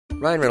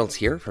Ryan Reynolds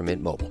here from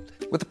Mint Mobile.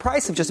 With the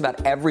price of just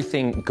about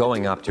everything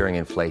going up during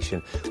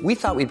inflation, we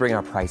thought we'd bring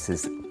our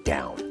prices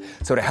down.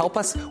 So to help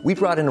us, we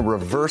brought in a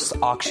reverse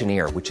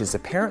auctioneer, which is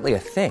apparently a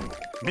thing.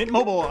 Mint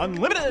Mobile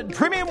Unlimited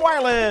Premium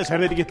Wireless. How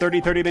to get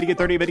 30, 30, bit to get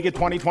 30, bit to get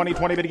 20, 20,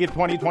 20, bit to get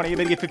 20, 20,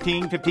 bit to get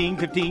 15, 15,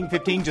 15,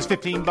 15, just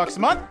 $15 a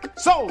month?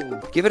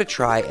 Sold! Give it a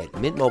try at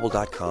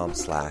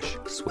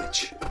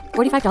mintmobile.com/switch.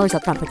 $45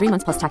 up front for 3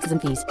 months plus taxes and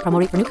fees. Promo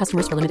rate for new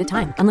customers for limited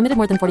time. Unlimited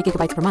more than 40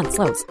 gigabytes per month.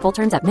 Slows full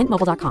terms at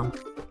mintmobile.com.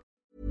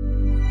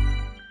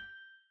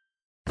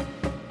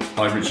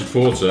 I'm Richard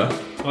Porter.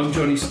 I'm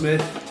Johnny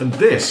Smith. And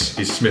this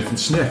is Smith and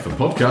Sniff, a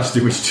podcast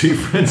in which two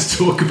friends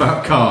talk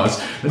about cars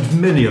and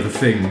many other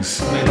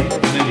things. Many.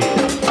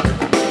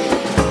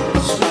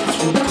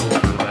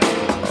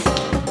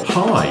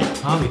 Hi.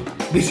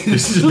 This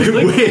is a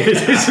bit weird,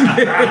 isn't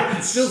it?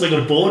 It feels like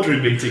a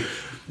boardroom meeting.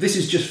 This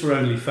is just for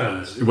only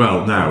fans.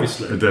 Well, now,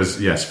 obviously.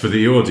 Yes, for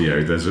the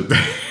audio, there's a...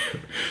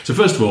 So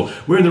first of all,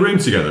 we're in the room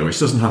together, which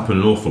doesn't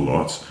happen an awful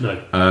lot. No.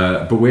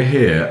 But we're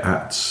here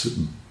at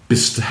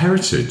Bicester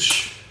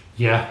Heritage.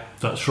 Yeah,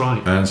 that's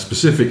right. And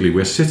specifically,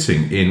 we're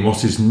sitting in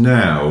what is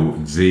now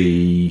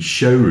the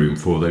showroom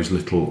for those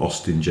little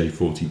Austin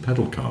J40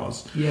 pedal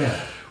cars. Yeah.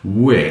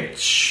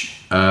 Which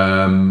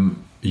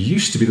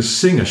used to be the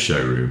Singer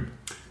showroom.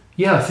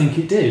 Yeah, I think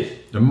it did.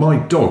 And my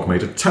dog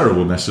made a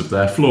terrible mess of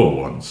their floor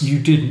once. You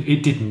didn't?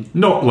 It didn't?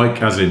 Not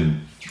like as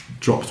in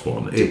dropped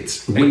one.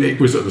 It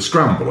was at the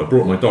scramble. I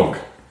brought my dog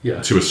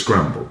to a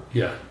scramble.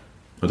 Yeah.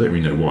 I don't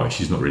really know why.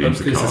 She's not really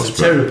into cars. It's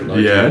a terrible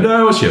idea. Yeah,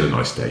 no, she had a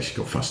nice day. She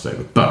got fussed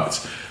over.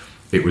 But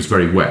it was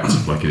very wet,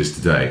 like it is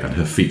today, and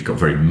her feet got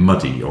very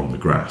muddy on the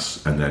grass.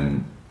 And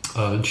then...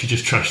 and she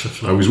just trashed the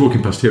floor. I was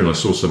walking past here and I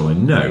saw someone I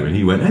know, and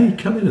he went, "Hey,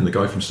 come in." And the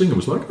guy from Singer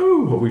was like,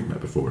 "Oh, well, we've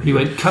met before." He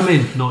went, "Come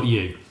in, not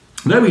you."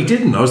 No, he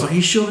didn't. I was like, "Are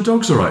you sure the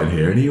dog's all right in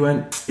here?" And he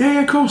went,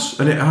 yeah, of course.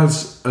 And it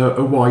has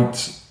a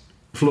white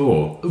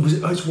floor.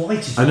 It's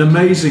white. And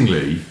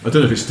amazingly, I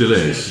don't know if it still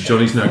is,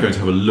 Johnny's now going to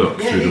have a look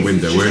through the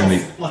window. We're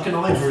in like an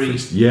ivory...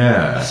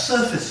 Yeah. A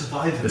surface of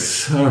ivory. The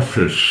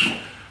surface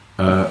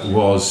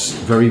was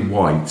very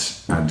white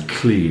and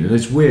clean. And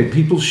it's weird,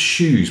 people's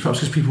shoes, perhaps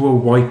because people were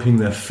wiping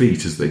their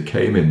feet as they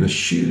came in, the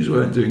shoes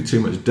weren't doing too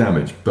much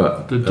damage,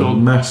 but a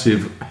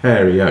massive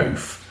hairy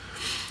oaf,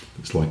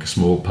 it's like a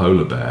small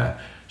polar bear,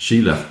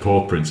 she left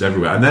paw prints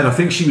everywhere. And then I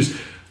think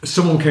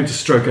someone came to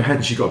stroke her head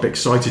and she got a bit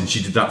excited and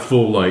she did that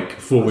full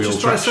four-wheel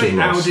traction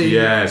loss.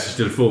 Yeah, she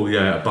did a full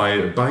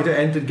beide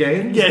end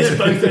again. Yes,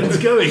 both ends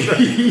going. And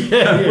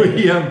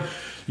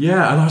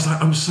I was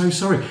like, I'm so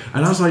sorry.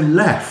 And as I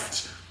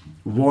left,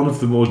 one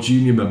of the more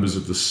junior members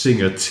of the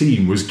Singer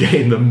team was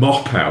getting the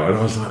mop out, and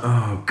I was like,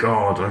 oh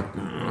God.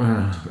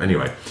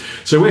 Anyway,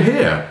 so we're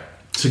here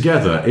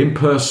together in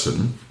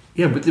person.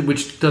 Yeah,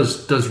 which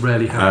does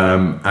rarely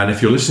happen. And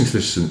if you're listening to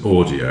this in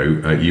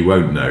audio, you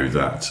won't know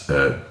that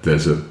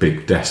there's a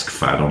big desk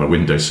fan on a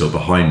windowsill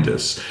behind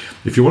us.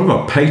 If you're one of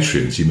our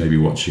patrons, you may be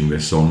watching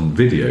this on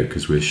video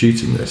because we're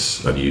shooting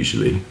this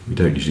unusually. We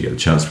don't usually get the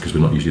chance because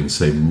we're not usually in the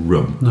same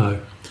room. No.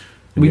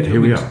 And yet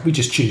here we are. We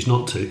just choose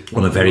not to.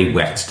 On a very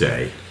wet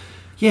day.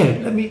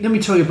 Yeah, let me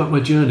tell you about my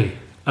journey.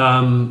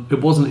 It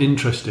wasn't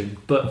interesting,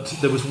 but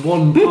there was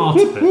one part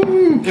of it.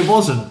 It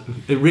wasn't.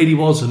 It really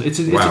wasn't. It's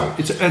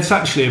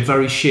actually a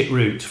very shit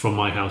route from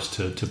my house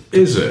to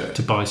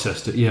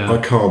Bicester. Yeah. I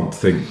can't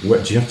think. Do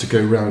you have to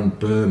go round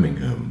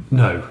Birmingham?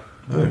 No.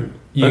 Oh.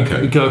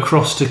 You go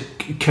across to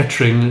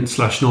Kettering /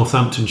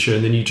 Northamptonshire,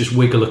 and then you just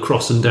wiggle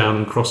across and down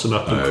and cross and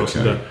up and cross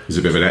and down. It's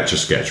a bit of an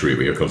etch-a-sketch route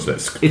where you're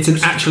constantly... It's an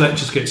actual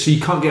etch-a-sketch, so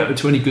you can't get up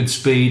to any good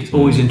speed. It's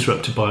always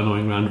interrupted by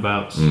annoying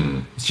roundabouts.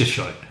 It's just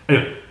shite.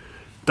 Anyway,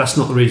 that's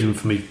not the reason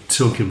for me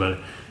talking about it.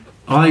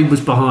 I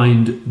was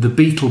behind the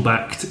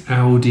Beetle-backed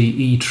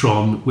Audi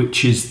e-tron,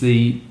 which is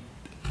the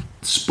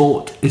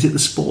Sport... Is it the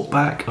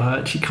Sportback? I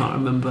actually can't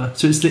remember.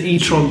 So it's the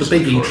e-tron, the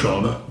big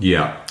e-tron.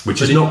 Yeah,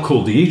 which is not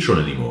called the e-tron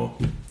anymore.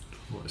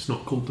 It's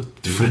not called the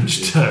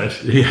French turd.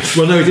 Yes,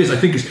 well, no, it is. I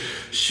think it's.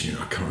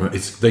 I can't remember.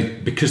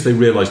 Because they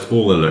realised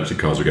all electric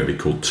cars were going to be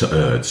called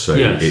turds. So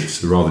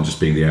it's rather than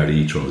just being the Audi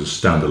e-tron as a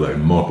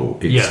standalone model.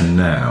 It's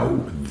now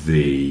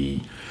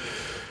the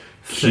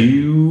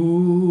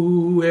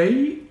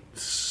Q8.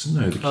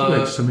 No, the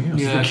Q8 is something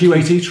else. Yeah, the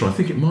Q8 e-tron. I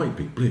think it might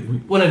be.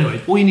 Well, anyway,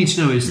 all you need to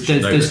know is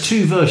there's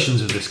two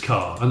versions of this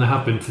car, and there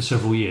have been for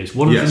several years.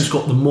 One of them's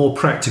got the more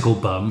practical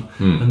bum,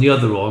 and the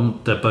other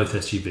one, they're both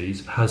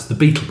SUVs, has the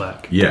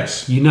Beetleback.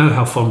 Yes. You know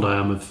how fond I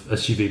am of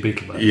SUV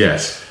Beetleback.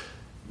 Yes.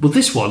 Well,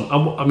 this one,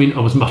 I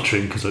was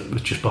muttering because I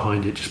was just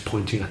behind it, just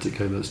pointing at it,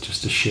 going, "That's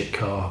just a shit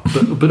car."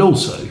 But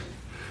also,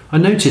 I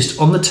noticed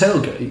on the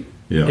tailgate,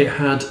 it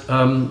had.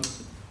 Do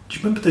you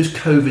remember those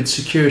COVID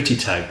security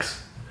tags?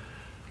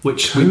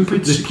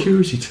 COVID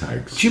security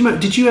tags.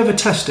 Did you ever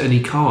test any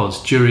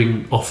cars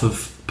off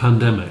of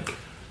pandemic?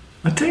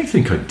 I don't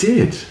think I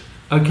did.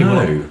 Okay,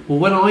 no. Well,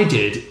 when I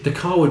did, the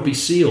car would be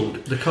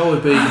sealed. The car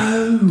would be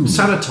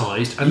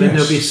sanitised, and then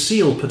there'd be a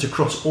seal put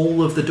across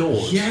all of the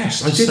doors.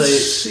 Yes, I did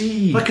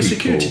see like a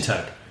security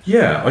tag.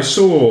 Yeah, I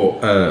saw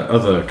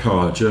other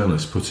car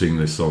journalists putting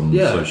this on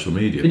social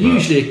media. And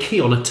usually a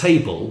key on a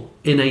table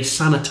in a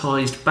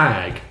sanitised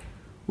bag.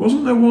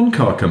 Wasn't there one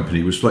car company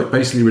who was like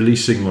basically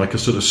releasing like a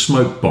sort of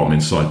smoke bomb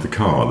inside the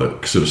car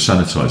that sort of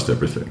sanitised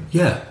everything?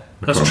 Yeah,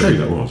 that's I can't true.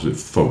 remember who that was. It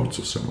Folds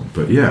or someone,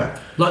 but yeah,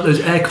 like those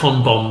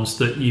aircon bombs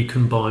that you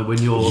can buy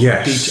when you're.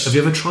 Yes. Have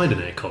you ever tried an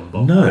aircon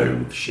bomb?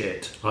 No.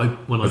 Shit. Are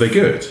they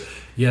good?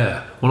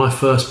 Yeah. When I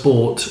first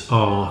bought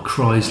our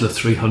Chrysler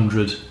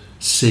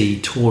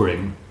 300C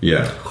Touring.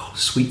 Yeah. Oh,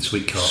 sweet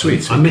car.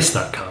 Sweet. I missed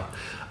that car.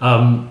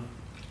 I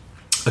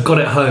got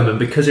it home, and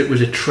because it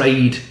was a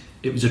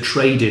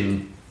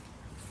trade-in.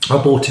 I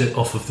bought it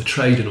off of the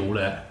trade and all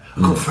that.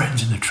 I've got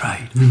friends in the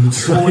trade.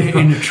 Bought it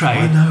in the trade.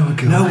 I know a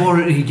guy. No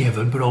warranty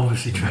given, but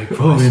obviously trade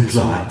prices.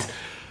 And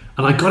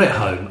I got it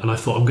home, and I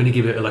thought I'm going to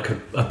give it like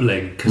a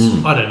bling because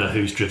I don't know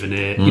who's driven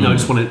it. You know, I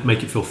just want to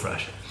make it feel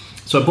fresh.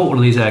 So I bought one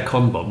of these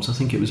aircon bombs. I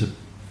think it was an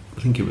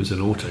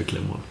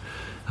Autoclim one,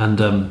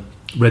 and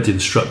read the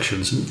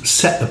instructions and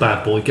set the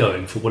bad boy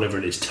going for whatever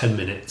it is, 10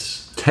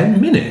 minutes.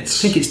 10 minutes?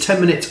 I think it's 10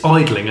 minutes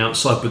idling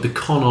outside with the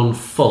con on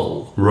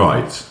full.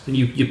 Right. And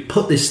you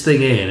put this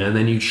thing in, and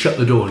then you shut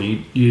the door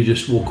and you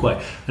just walk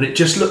away. And it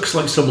just looks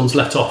like someone's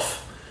let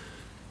off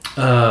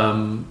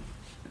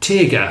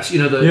tear gas,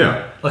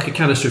 like a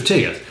canister of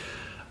tear gas.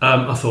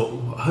 I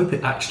thought, I hope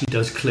it actually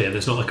does clear.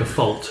 There's not like a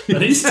fault.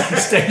 And it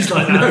stays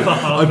like that for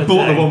half I a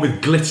bought day. the one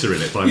with glitter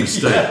in it by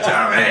mistake.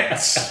 Damn it!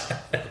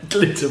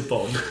 Glitter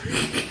bomb.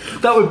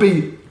 That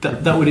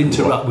would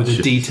interrupt with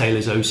a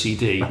detailer's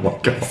OCD.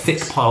 God. A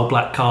thick pile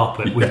black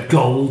carpet with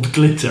gold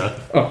glitter.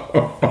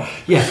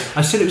 Yeah,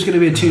 I said it was going to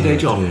be a 2-day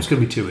job. It's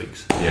going to be 2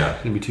 weeks. Yeah.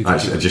 It's going to be 2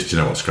 Actually, weeks. just, you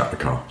know what, scrap the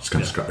car. Just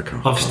going to scrap the car.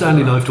 I've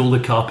Stanley knifed all the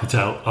carpet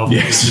out.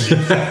 Yes.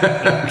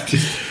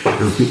 It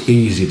would be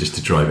easier just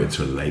to drive it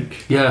to a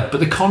lake. Yeah,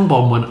 but the con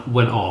bomb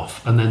went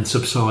off and then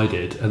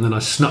subsided, and then I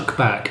snuck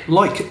back.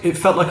 It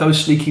felt like I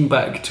was sneaking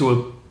back to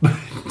a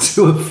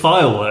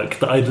firework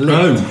that I'd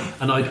lit,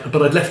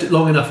 but I'd left it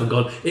long enough and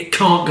gone, it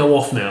can't go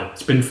off now.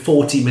 It's been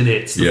 40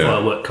 minutes. The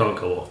firework can't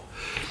go off.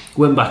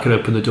 Went back and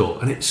opened the door,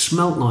 and it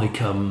smelt like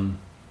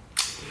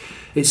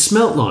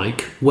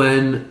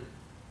when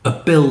a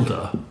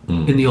builder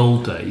in the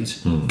old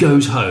days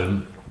goes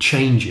home,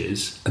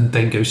 changes, and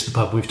then goes to the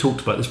pub. We've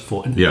talked about this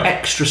before. An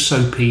extra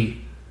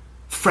soapy,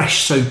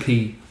 fresh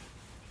soapy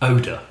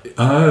odour.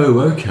 Oh,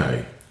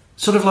 okay.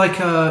 Sort of like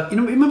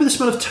remember the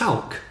smell of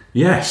talc?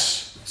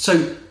 Yes. So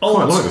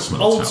Quite like the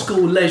smell of old talc.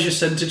 school leisure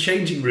centre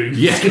changing room.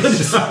 Yes.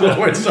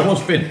 When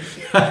someone's been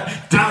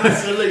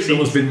Absolutely.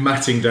 someone's been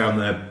matting down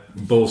their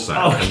ball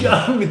sack.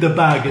 With the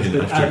bag has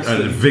been After a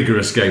absolutely.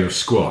 vigorous game of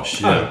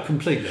squash. Yeah. Oh,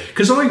 completely.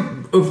 Because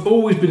I've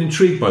always been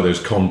intrigued by those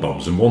con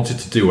bombs and wanted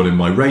to do one in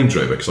my Range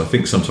Rover, because I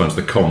think sometimes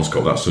the con's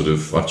got that sort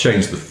of... I've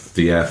changed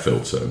the air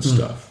filter and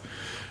stuff,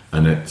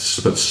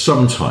 but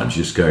sometimes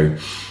you just go,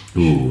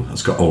 ooh,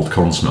 that's got old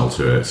con smell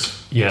to it.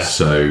 Yeah.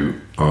 So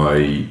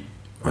I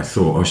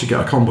thought I should get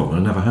a con bomb, and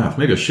I never have.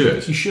 Maybe I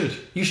should. You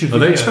should. Are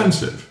they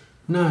expensive?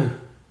 No.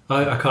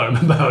 I can't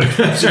remember how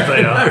expensive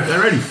they are. No,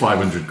 they're only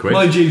 500 quid.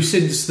 Mind you,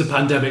 since the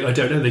pandemic, I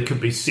don't know, they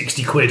could be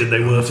 60 quid and they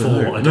were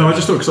 4. I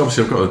just thought, because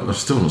obviously I've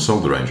still not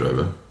sold the Range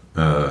Rover.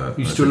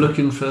 You still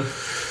looking for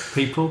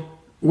people?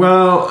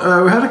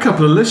 Well, we had a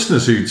couple of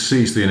listeners who'd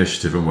seized the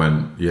initiative and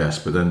went, yes,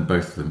 but then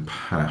both of them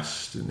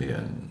passed in the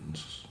end.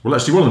 Well,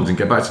 actually, one of them didn't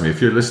get back to me.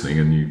 If you're listening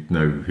and you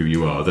know who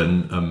you are,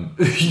 then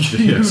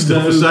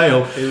still for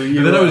sale.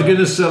 And then I was going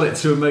to sell it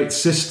to a mate's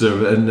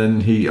sister, and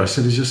then I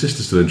said, "Is your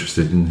sister still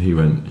interested?" And he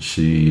went,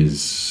 "She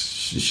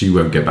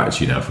won't get back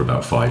to you now for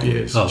about 5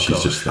 years.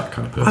 She's just that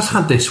kind of person." I've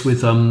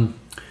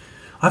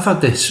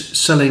had this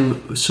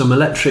selling some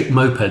electric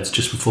mopeds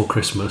just before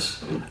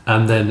Christmas,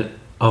 and then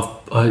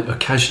I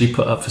casually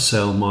put up for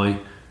sale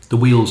the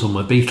wheels on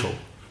my Beetle.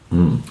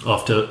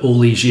 After all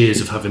these years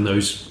of having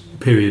those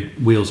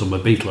period wheels on my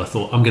Beetle, I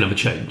thought, I'm going to have a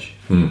change.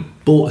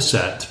 Bought a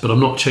set, but I'm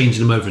not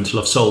changing them over until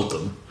I've sold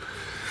them.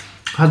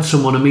 Had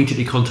someone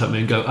immediately contact me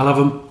and go, I'll have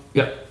them.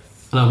 Yeah.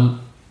 And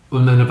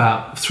then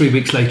about 3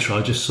 weeks later,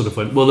 I just sort of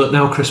went, well, look,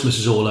 now Christmas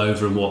is all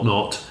over and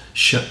whatnot.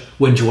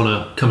 When do you want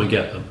to come and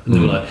get them? And they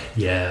were like,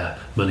 yeah,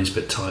 money's a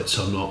bit tight,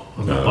 so I'm not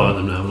buying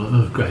them now. I'm like,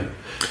 oh, great.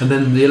 And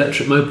then the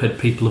electric moped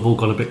people have all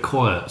gone a bit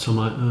quiet. So I'm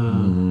like,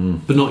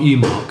 but not you,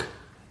 Mark.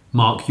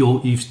 Mark,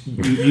 you've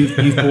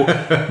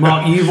bought.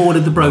 Mark, you've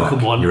ordered the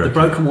broken one. The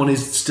broken one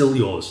is still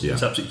yours. Yeah.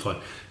 It's absolutely fine.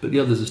 But the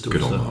others are still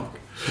good. Good on Mark.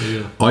 So,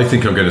 yeah. I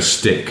think I'm going to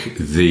stick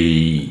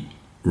the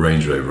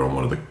Range Rover on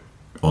one of the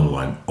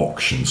online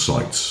auction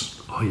sites.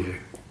 Are you?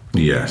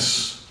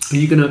 Yes. Are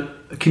you going to?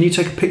 Can you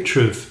take a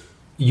picture of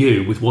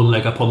you with one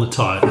leg up on the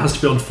tyre? It has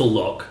to be on full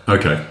lock.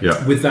 Okay,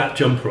 yeah. With that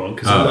jumper on,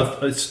 because I love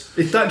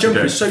that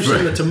jumper is so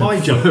similar to my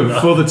jumper.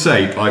 For the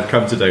tape, I've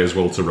come today as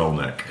Walter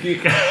Rollneck.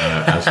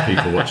 As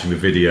people watching the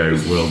video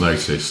will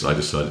notice, I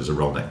decided it's a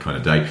Rollneck kind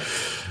of day.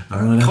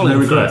 And I have no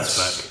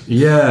regrets. Back.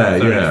 Yeah,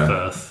 Very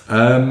yeah.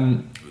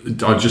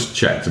 I just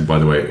checked, and by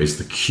the way, it's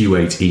the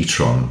Q8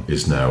 e-tron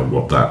is now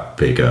what that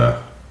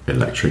bigger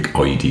electric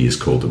ID is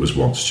called, that was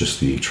once just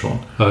the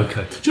e-tron.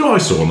 Okay. Do you know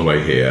what I saw on the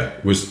way here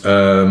was,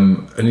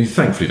 and you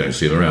thankfully don't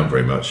see them around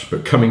very much,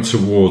 but coming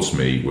towards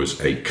me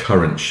was a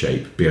current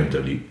shape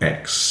BMW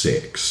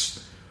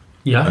X6.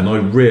 Yeah. And I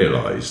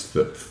realised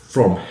that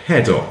from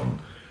head on,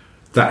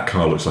 that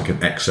car looks like an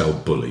XL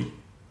bully.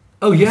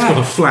 Oh, yeah. It's got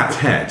a flat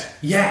head.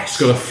 Yes. It's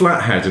got a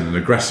flat head and an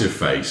aggressive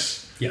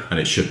face. Yeah. And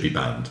it should be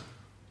banned.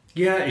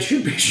 Yeah, it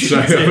should be. So,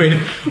 I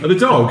mean, the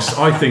dogs,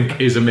 I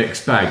think, is a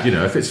mixed bag. You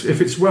know, if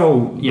it's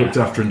well looked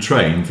after and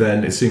trained,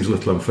 then it seems a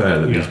little unfair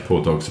that these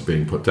poor dogs are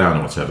being put down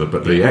or whatever.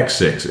 But the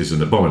X6 is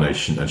an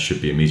abomination and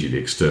should be immediately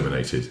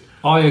exterminated.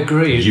 I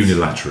agree.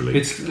 Unilaterally.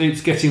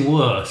 It's getting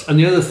worse. And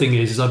the other thing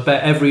is I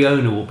bet every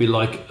owner will be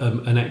like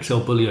an XL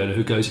bully owner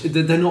who goes,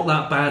 they're not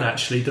that bad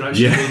actually, they're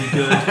actually really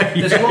good.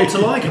 There's a lot to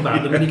like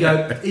about them. And you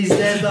go, is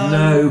there though?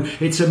 No,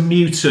 it's a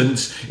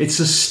mutant. It's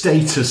a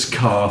status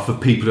car for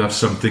people who have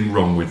something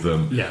wrong with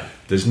them. Yeah.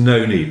 There's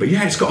no need. But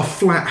yeah, it's got a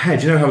flat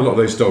head. You know how a lot of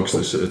those dogs,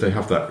 they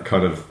have that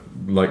kind of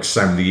like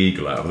Sam the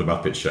Eagle out of the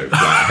Muppet Show,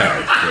 flat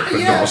head, but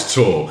not as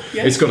tall.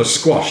 Yeah. It's got a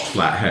squashed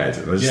flat head.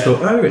 And I just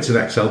thought, oh, it's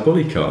an XL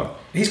bully car.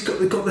 He's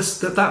got this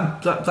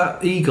that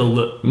eagle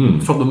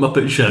that from the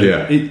Muppet Show.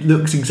 Yeah. It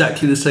looks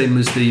exactly the same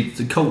as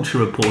the culture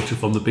reporter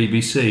from the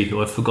BBC,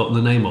 who I've forgotten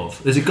the name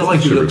of. There's a guy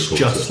who looks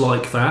just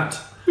like that.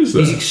 Who's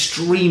that? He's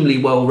extremely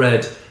well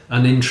read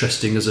and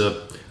interesting as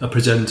a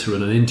presenter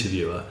and an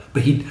interviewer.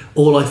 But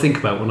all I think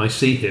about when I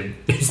see him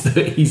is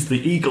that he's the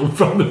eagle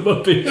from the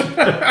Muppet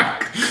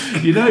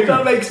Show. You know,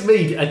 that makes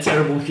me a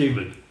terrible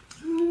human.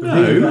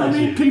 No, I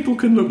mean, people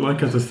can look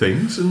like other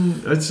things,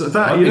 and it's that.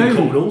 I've been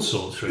called all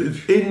sorts.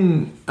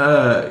 In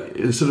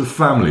sort of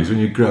families, when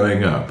you're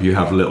growing up, you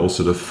have little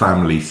sort of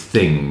family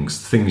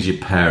things your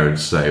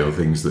parents say, or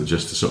things that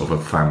just are sort of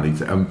a family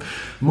thing.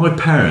 My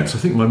parents, I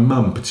think my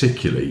mum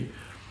particularly,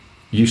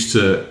 used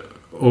to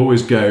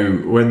always go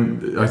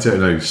when, I don't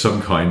know, some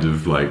kind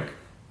of like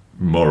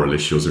moral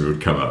issues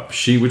would come up.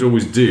 She would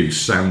always do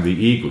Sam the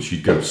Eagle.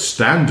 She'd go,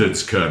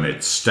 standards,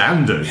 Kermit,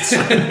 standards.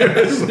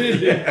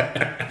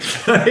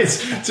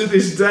 It's, to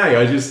this day,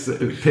 I just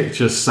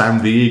picture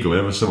Sam the Eagle.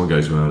 Whenever someone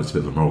goes, well, it's a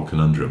bit of a moral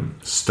conundrum.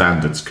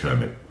 Standards,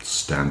 Kermit,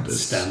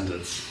 standards.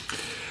 Standards.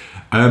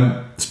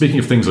 Speaking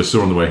of things I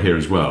saw on the way here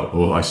as well,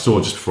 or I saw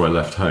just before I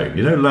left home,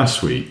 you know,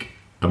 last week,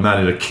 a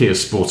man in a Kia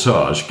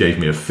Sportage gave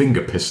me a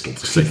finger pistol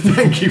to say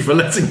thank you for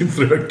letting him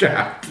through a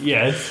gap.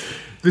 Yes.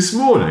 This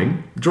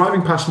morning,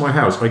 driving past my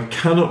house, I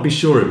cannot be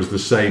sure it was the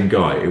same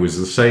guy. It was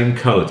the same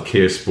coloured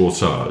Kia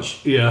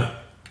Sportage. Yeah.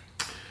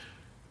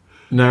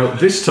 Now,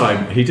 this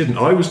time, he didn't.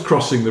 I was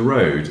crossing the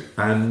road,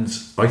 and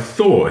I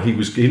thought he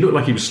looked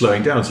like he was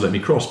slowing down to let me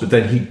cross, but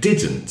then he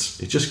didn't.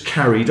 It just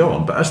carried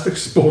on. But as the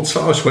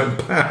Sportage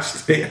went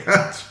past, it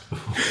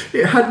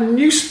had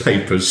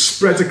newspapers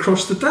spread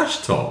across the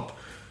dash top.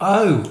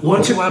 Oh,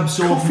 what to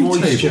absorb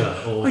moisture?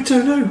 Or... I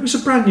don't know. It was a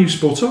brand new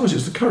Sportage.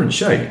 It's the current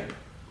shape.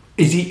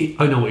 Is he?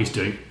 I know what he's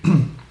doing.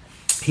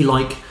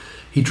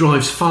 He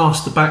drives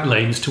fast the back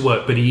lanes to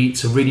work, but he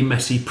eats a really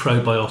messy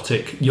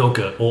probiotic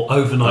yogurt or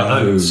overnight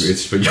oats.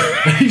 It's for an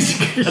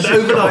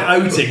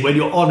overnight oating when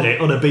you're on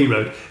a B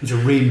road is a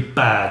really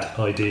bad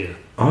idea.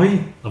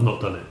 I've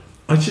not done it.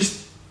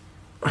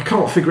 I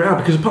can't figure it out,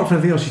 because apart from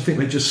anything else, you think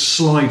they just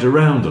slide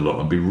around a lot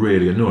and be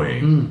really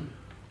annoying.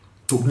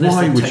 But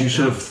why would you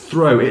sort of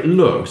throw... It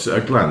looked, at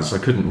a glance, I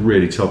couldn't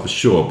really tell for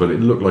sure, but it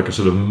looked like a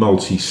sort of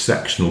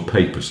multi-sectional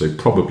paper, so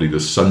probably the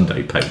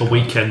Sunday paper. A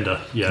weekender,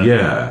 yeah.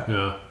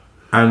 Yeah.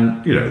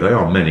 And, you know, they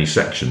are many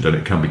sectioned, and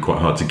it can be quite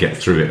hard to get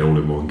through it all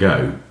in one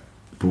go.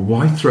 But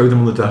why throw them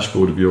on the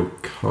dashboard of your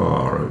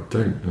car? I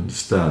don't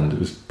understand. It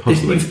was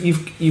puzzling.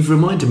 You've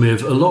reminded me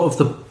of a lot of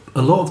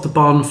the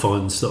barn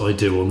finds that I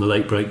do on the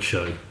Late Break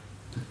Show.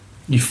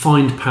 You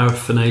find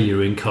paraphernalia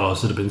in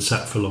cars that have been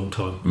sat for a long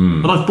time.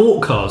 And I've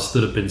bought cars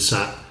that have been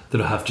sat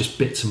that have just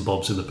bits and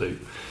bobs in the boot.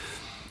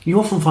 You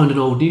often find an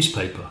old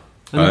newspaper.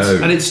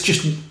 And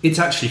it's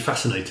actually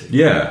fascinating.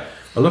 Yeah,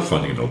 I love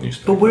finding an old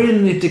newspaper. But we're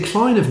in the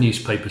decline of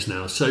newspapers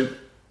now, so...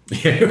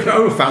 Yeah,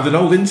 I found an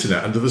old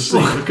internet under the seat.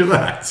 Look at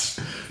that.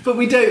 But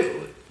we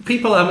don't...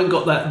 People haven't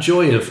got that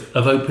joy of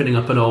opening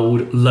up an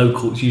old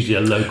local, it's usually a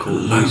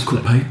local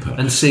paper,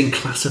 and seeing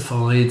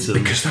classifieds.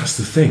 Because that's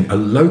the thing, a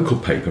local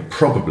paper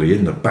probably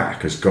in the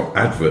back has got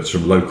adverts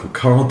from local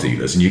car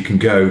dealers, and you can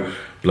go,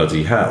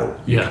 bloody hell,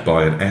 you could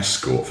buy an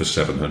Escort for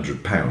 £700,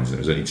 and it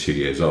was only 2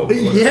 years old.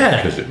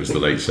 Because it was the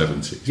late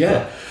 70s.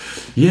 Yeah.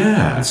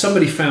 Yeah. And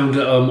somebody found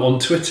on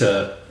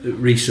Twitter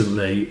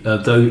recently,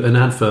 an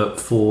advert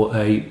for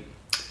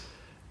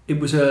it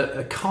was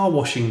a car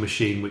washing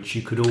machine which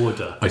you could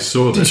order. I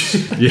saw this.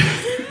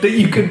 That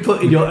you could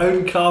put in your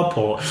own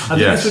carport. I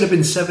think this would have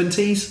been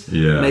 70s,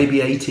 maybe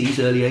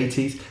 80s, early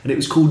 80s, and it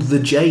was called the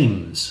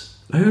James.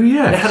 Oh,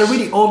 yeah. It had a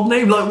really odd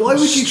name. Like, why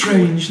would you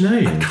strange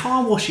name? A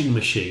car washing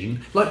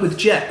machine, like with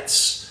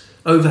jets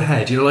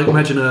overhead. You know, like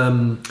imagine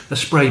a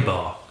spray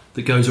bar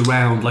that goes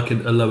around like a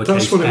lowercase.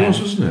 That's what it was,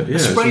 wasn't it? Yeah, a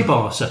spray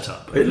bar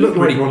setup. It looked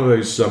like one of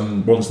those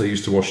ones they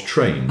used to wash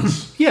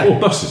trains. Yeah. Or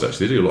buses,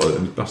 actually. They do a lot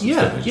of buses.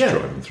 Just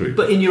drive them through.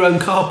 But in your own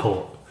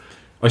carport.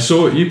 I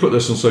saw you put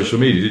this on social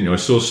media, didn't you? I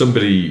saw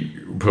somebody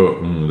put,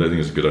 I don't think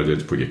it's a good idea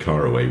to put your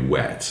car away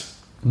wet.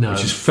 No.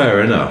 Which is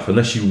fair enough,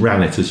 unless you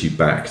ran it as you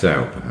backed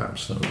out,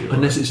 perhaps. That would be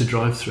unless it's a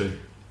drive-through.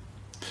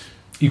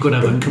 You've got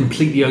to have a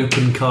completely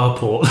open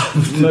carport.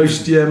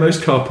 most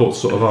carports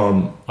sort of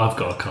aren't. I've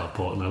got a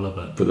carport and I love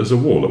it. But there's a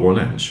wall at one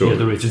end, sure. Yeah,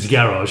 there is. There's a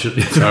garage at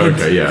the other end.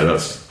 Okay, yeah,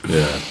 that's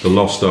the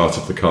lost art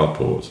of the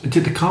carport.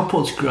 The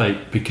carport's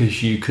great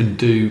because you can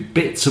do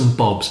bits and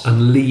bobs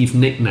and leave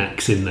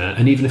knickknacks in there,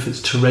 and even if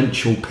it's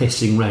torrential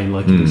pissing rain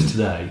like it is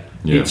today,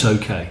 it's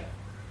okay.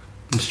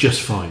 It's just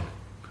fine.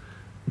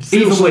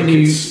 Even when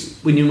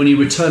you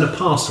return a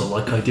parcel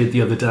like I did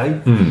the other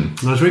day, and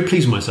I was very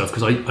pleased with myself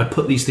because I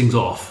put these things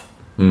off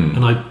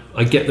and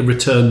I get the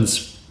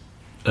returns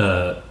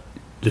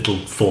little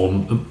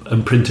form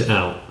and print it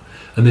out,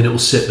 and then it will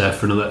sit there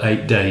for another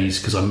 8 days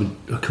because I'm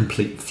a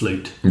complete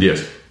flute.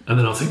 Yes. And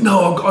then I'll think,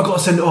 no, I've got to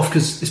send it off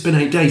because it's been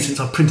 8 days since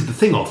I printed the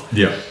thing off.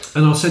 Yeah.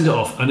 And I'll send it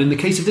off. And in the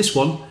case of this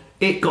one,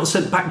 it got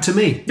sent back to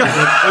me.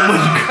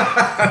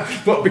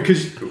 What?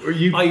 Because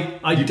you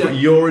put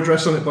your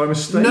address on it by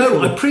mistake? No,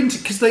 or? I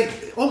printed because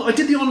I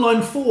did the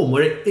online form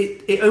where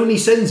it only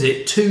sends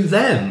it to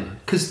them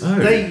because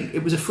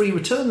it was a free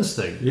returns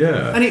thing.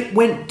 Yeah, and it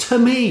went to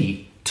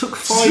me. Took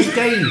 5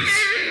 days.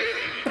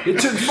 It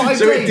took 5 days.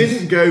 So it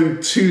didn't go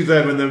to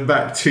them and then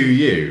back to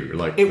you,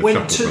 like it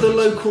went to the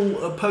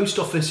local post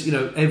office.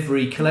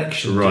 Every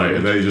collection. Right,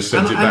 and they just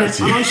sent it back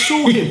to you. And I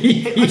saw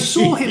him. I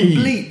saw him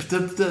bleep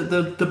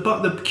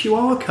the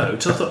QR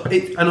code. So I thought,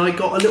 and I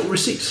got a little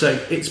receipt to say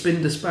it's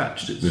been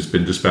dispatched. It's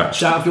been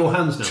dispatched. It's out of your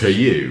hands now. To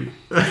you.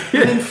 And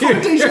then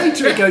 5 days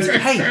later, it goes,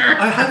 "Hey,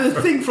 I had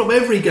a thing from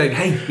Every going,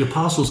 hey, your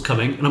parcel's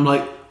coming," and I'm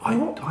like, I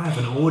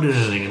haven't ordered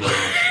anything in the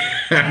last.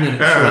 And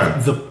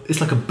then it's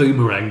like a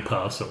boomerang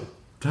parcel.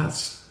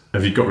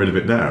 Have you got rid of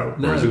it now?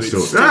 No, or is it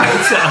still it's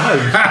at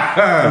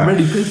home. I'm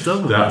really pissed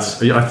off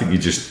about it. I think you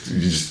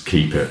just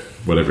keep it.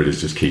 Whatever it is,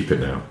 just keep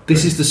it now.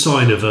 This is the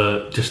sign of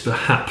just a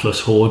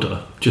hapless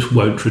hoarder. Just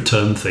won't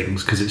return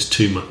things because it's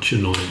too much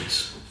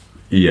annoyance.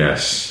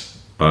 Yes,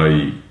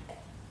 I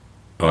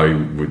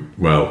would.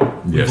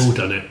 Well, yes, we've all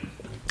done it.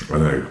 I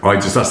know.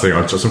 That's the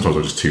thing. Sometimes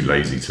I'm just too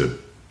lazy to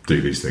do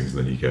these things,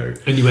 and then you go,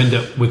 and you end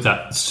up with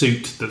that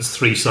suit that's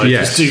 3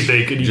 sizes too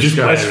big, and you just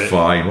wear it. It's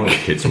fine. One of the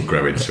kids will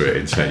grow into it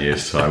in 10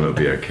 years' time. It'll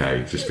be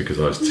okay. Just because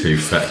I was too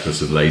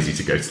feckless and lazy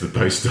to go to the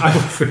post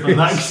office. I've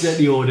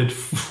accidentally ordered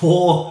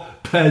 4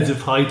 pairs of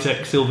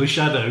high-tech silver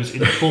shadows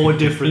in 4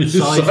 different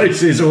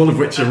sizes, all of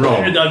which are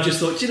wrong. And I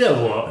just thought, you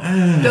know what?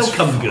 They'll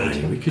come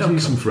good. We could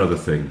use them for other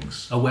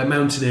things. I wear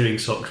mountaineering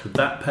socks with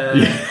that pair.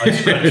 I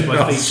scrunch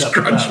my feet up.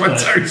 Scrunch my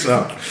toes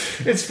up.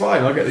 It's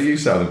fine. I'll get the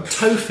use out of them.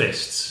 Toe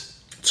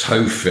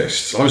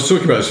fists. I was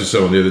talking about this with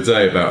someone the other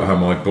day about how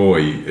my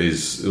boy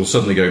he'll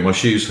suddenly go, my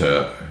shoes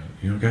hurt.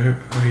 You'll go,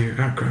 you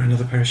outgrow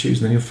another pair of shoes,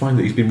 and then you'll find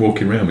that he's been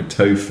walking around with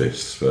toe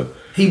fists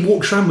He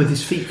walks around with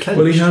his feet clenched.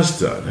 Well, he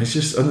has done. It's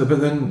just, but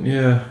then,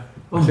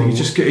 I think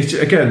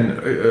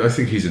I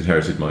think he's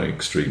inherited my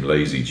extreme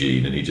lazy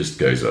gene, and he just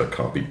goes, I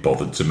can't be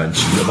bothered to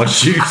mention that my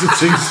shoes are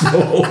too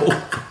small.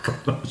 I'm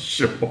not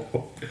sure.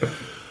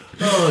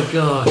 Oh,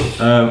 God.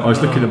 I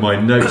was looking at my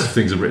notes of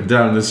things I've written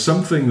down, and there's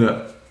something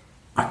that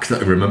I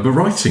remember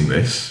writing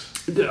this.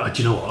 Do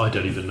you know what? I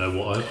don't even know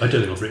what I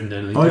don't think I've written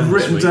down anything. I've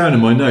written down in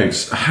my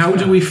notes, how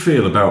do we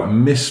feel about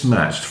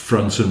mismatched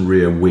front and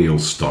rear wheel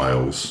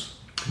styles?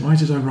 Why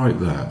did I write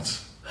that?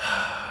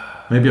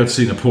 Maybe I'd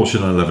seen a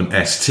Porsche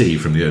 911 ST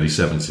from the early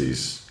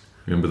 70s.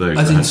 Remember those?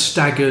 As in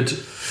staggered. Do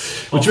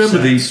you remember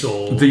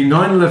the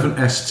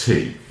 911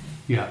 ST?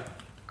 Yeah.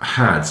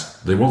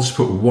 They wanted to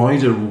put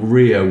wider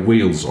rear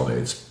wheels on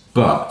it,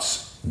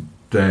 but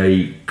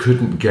they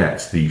couldn't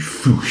get the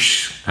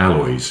Fuchs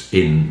alloys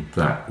in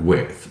that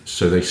width,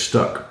 so they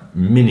stuck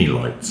mini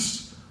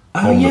lights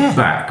on the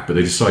back, but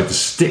they decided to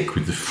stick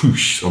with the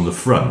Fuchs on the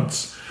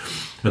front,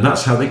 and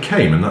that's how they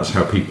came, and that's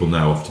how people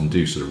now often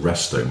do sort of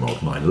resto mod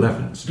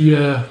 911s.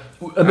 Yeah,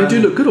 and they do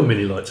look good on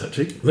mini lights,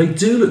 actually. They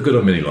do look good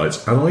on mini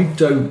lights, and I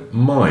don't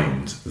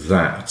mind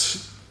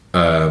that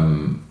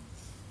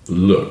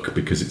look,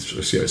 because it's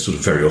sort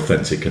of very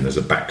authentic, and there's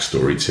a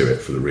backstory to it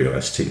for the real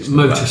STs.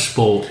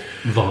 Motorsport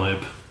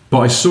vibe. But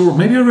I saw,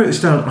 maybe I wrote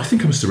this down, I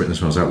think I must have written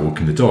this when I was out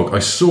walking the dog. I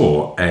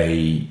saw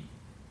a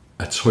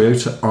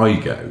Toyota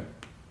Aygo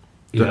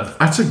that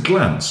at a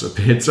glance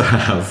appeared to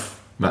have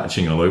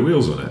matching alloy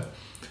wheels on it.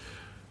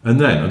 And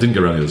then I didn't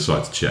go around the other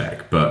side to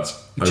check, but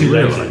I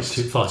realised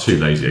too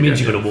lazy. It means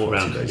you've got to walk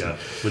around. Yeah,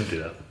 wouldn't do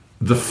that.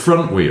 The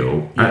front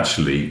wheel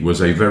actually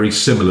was a very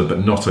similar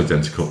but not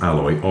identical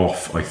alloy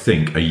off, I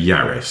think, a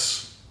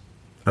Yaris.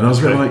 And I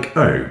was a bit like,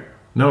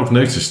 now I've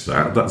noticed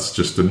that. That's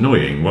just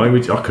annoying.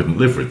 I couldn't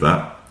live with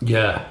that.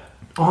 Yeah.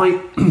 I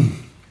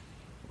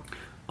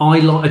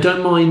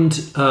don't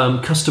mind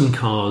custom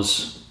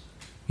cars,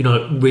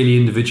 really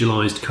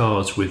individualised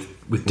cars with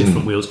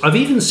different wheels. I've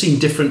even seen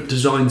different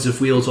designs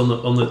of wheels on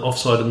the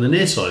offside and the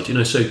near side.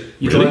 So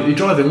you're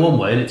driving one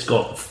way and it's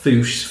got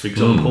Fuchs, for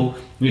example.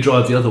 You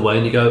drive the other way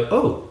and you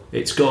go,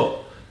 it's got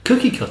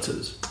cookie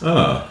cutters.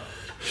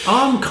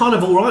 I'm kind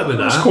of all right with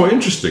that. That's quite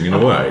interesting in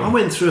a way. I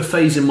went through a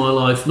phase in my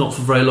life, not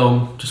for very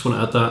long, just want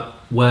to add that,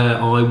 where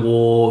I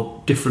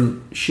wore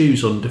different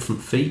shoes on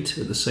different feet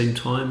at the same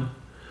time.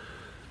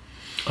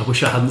 I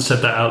wish I hadn't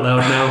said that out loud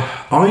now.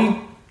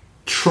 I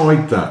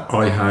tried that.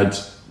 I had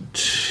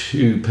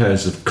 2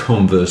 pairs of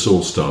Converse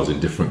All-Stars in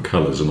different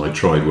colours, and I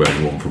tried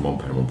wearing one from one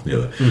pair and one from the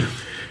other.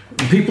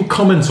 People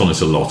comment on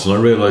it a lot, and I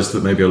realised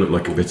that maybe I look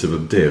like a bit of a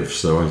div,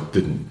 so I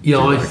didn't. Yeah,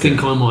 I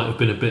think I might have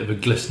been a bit of a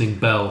glistening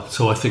bell,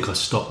 so I think I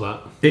stopped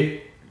that.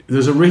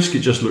 There's a risk it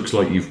just looks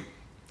like you've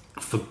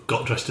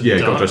got dressed in the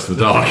dark. got dressed in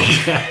the dark.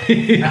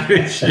 It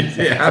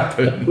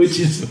happens. Which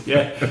is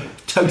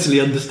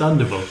totally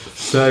understandable.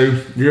 So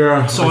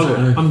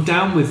I'm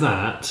down with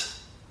that.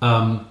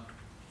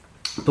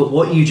 But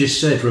what you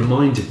just said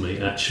reminded me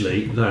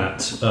actually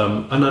that,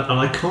 and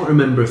I can't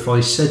remember if I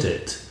said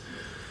it.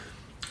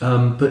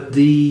 But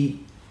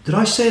did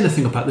I say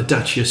anything about the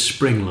Dacia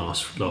Spring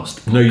last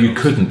podcast? No, you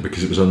couldn't,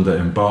 because it was under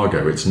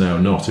embargo. It's now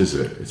not, is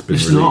it? It's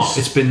released. Not.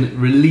 It's been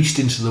released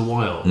into the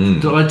wild.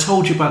 I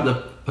told you about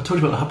the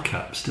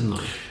hubcaps, didn't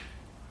I?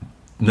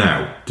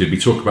 Now, did we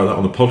talk about that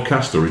on the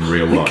podcast or in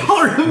real life? I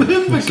can't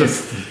remember.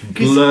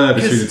 Blur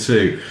between the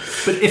two.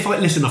 But if I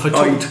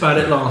talked about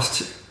it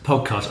last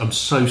podcast, I'm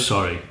so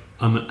sorry.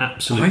 I'm an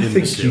absolute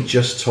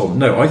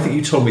imbecile. I think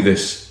you told me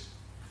this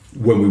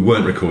when we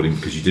weren't recording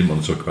because you didn't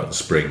want to talk about the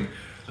Spring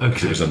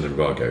because it was under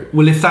embargo.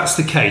 Well, if that's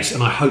the case,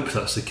 and I hope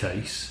that's the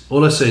case,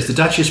 all I say is the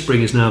Dacia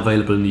Spring is now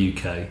available in the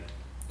UK.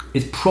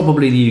 It's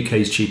probably the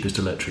UK's cheapest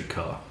electric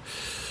car.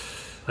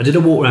 I did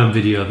a walk around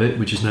video of it,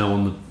 which is now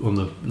on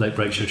the Late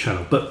Break Show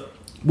channel. But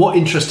what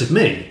interested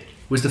me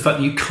was the fact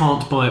that you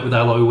can't buy it with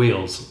alloy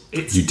wheels.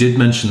 You did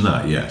mention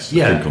that, yes.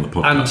 Yeah, I think on the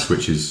podcast,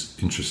 which is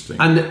interesting.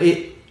 And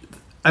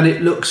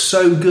it looks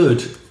so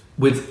good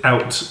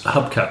without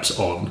hubcaps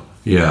on.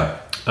 Yeah.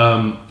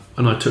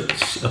 And I took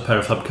a pair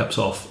of hubcaps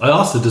off. I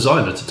asked the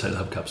designer to take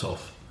the hubcaps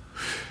off.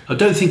 I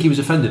don't think he was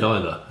offended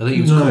either. I think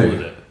he was cool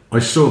with it. I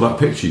saw that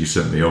picture you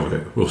sent me of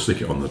it. We'll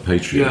stick it on the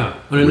Patreon. Yeah,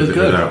 and it looked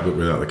good.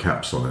 Without the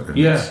caps on it. And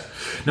yeah.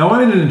 Now,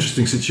 I'm in an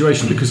interesting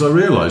situation because I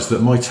realised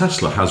that my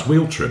Tesla has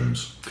wheel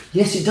trims.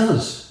 Yes, it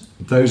does.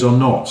 Those are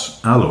not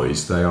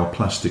alloys, they are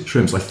plastic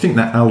trims. I think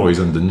that alloy's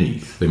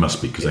underneath. They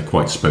must be because they're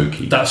quite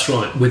spokey. That's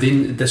right.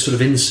 Within the sort of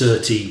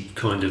inserty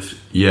kind of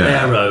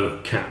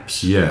aero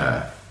caps.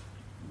 Yeah.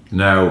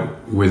 Now,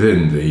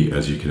 within the,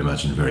 as you can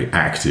imagine, very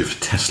active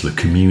Tesla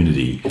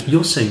community...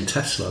 You're saying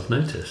Tesla, I've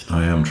noticed.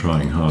 I am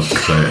trying hard to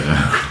say it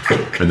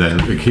now. And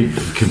then I keep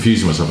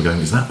confusing myself and going,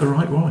 is that the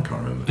right one? I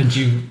can't remember. And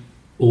you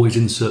always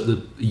insert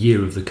the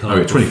year of the car.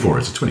 Oh, 24.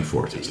 It's a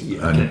 24 Tesla.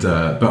 Yeah, okay. And,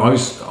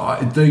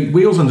 but the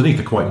wheels underneath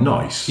are quite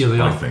nice, yeah,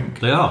 they are. I think.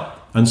 They are.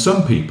 And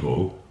some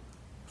people,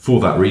 for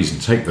that reason,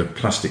 take the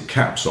plastic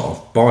caps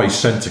off, buy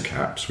centre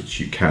caps, which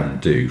you can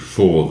do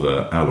for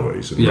the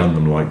alloys, and run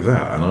them like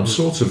that. And I'm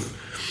sort of...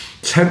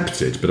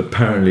 tempted, but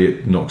apparently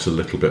it knocks a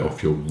little bit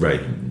off your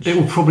range. It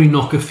will probably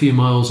knock a few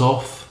miles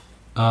off,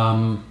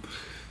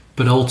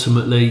 but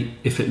ultimately,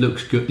 if it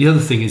looks good. The other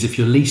thing is, if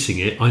you're leasing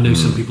it, I know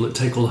some people that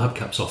take all the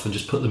hubcaps off and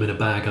just put them in a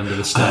bag under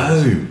the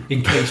stairs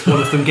in case one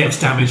of them gets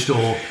damaged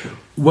or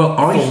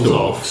falls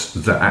off.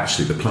 That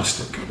actually the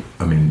plastic.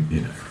 I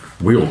mean,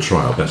 we all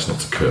try our best not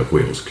to curb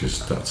wheels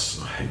because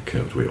I hate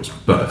curved wheels.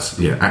 But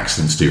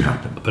accidents do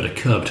happen. But a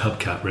curbed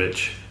hubcap,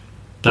 Rich,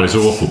 it's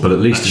awful. But at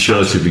least it's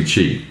relatively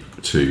cheap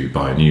to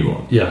buy a new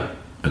one. Yeah.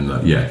 And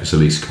if it's a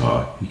lease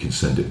car, you can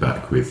send it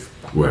back with.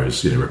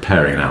 Whereas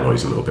repairing an alloy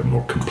is a little bit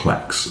more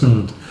complex.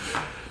 And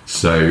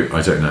so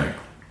I don't know.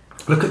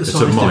 Look at the size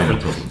difference. It's a minor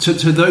difference. problem.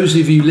 To those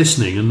of you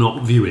listening and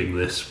not viewing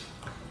this,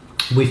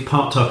 we've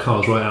parked our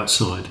cars right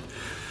outside,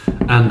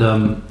 and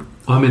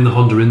I'm in the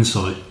Honda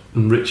Insight,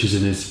 and Rich is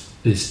in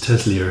his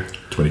Tesla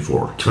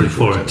 24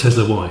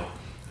 Tesla Y,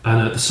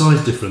 and the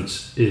size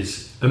difference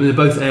is. I mean, they're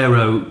both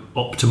aero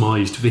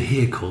optimized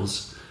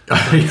vehicles.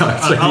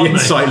 The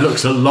Insight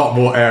looks a lot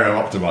more aero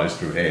optimised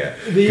from here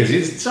because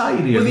it's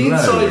tiny. Well, and the low.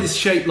 Insight is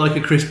shaped like a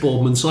Chris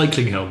Boardman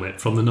cycling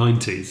helmet from the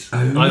 90s.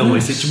 I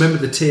always think. Do you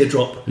remember the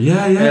teardrop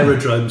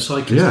aerodrome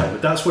cycling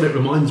helmet? That's what it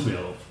reminds me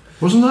of.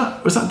 Was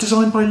that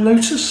designed by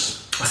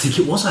Lotus? I think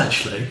it was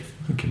actually.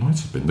 I think it might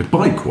have been. The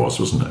bike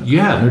wasn't it?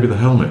 Yeah. Maybe the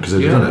helmet because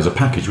they'd done it as a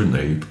package, wouldn't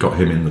they? Got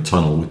him in the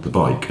tunnel with the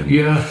bike. And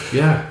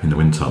in the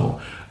wind tunnel.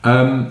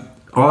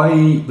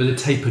 With a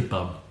tapered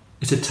bum.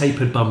 It's a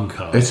tapered bum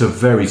car. It's a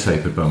very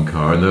tapered bum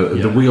car, and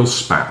the wheel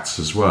spats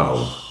as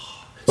well.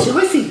 So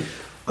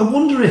I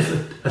wonder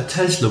if a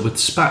Tesla with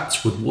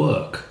spats would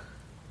work.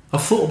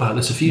 I've thought about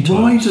this a few times.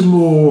 Why do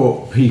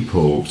more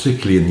people,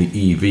 particularly in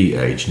the EV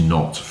age,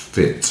 not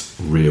fit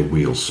rear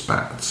wheel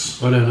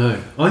spats? I don't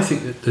know. I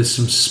think that there's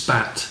some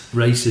spat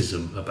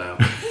racism about.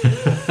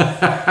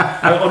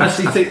 I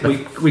honestly think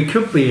we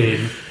could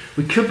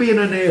be in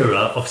an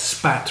era of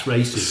spat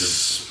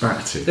racism.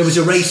 Spatted. There was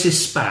a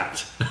racist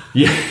spat.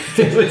 Yeah,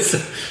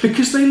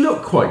 because they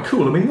look quite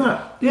cool. I mean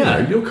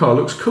your car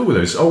looks cool with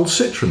those. Old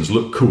Citroens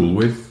look cool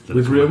with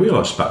rear wheel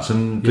arch spats,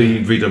 and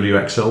the VW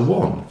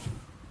XL1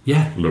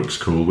 looks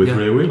cool with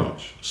rear wheel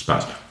arch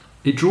spats.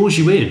 It draws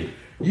you in.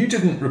 You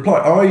didn't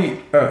reply.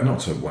 Not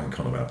to wank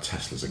on about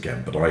Teslas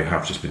again, but I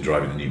have just been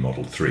driving the new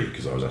Model 3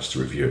 because I was asked to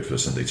review it for the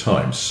Sunday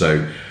Times.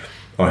 So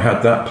I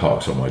had that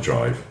parked on my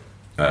drive,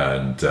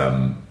 and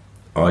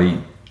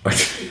I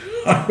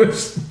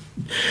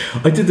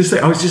did this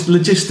thing. I was just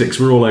logistics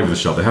were all over the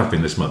shop. They have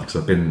been this month because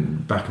I've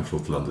been back and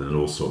forth to London and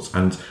all sorts.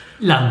 And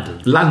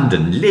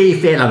London,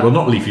 leafy London. Well,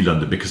 not leafy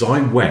London, because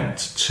I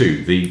went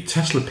to the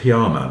Tesla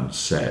PR man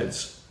said.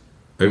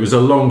 It was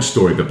a long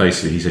story, but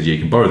basically he said, yeah,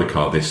 you can borrow the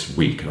car this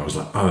week. And I was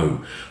like,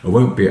 oh, I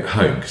won't be at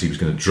home because he was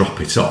going to drop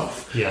it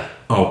off. Yeah.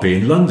 I'll be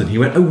in London. He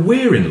went, oh,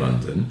 we're in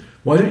London.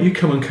 Why don't you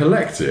come and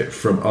collect it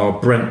from our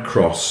Brent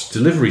Cross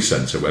delivery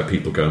centre where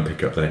people go and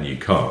pick up their new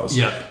cars?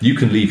 Yeah. You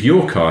can leave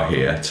your car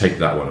here, take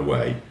that one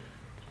away,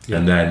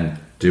 and then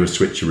do a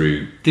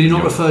switcheroo. Did he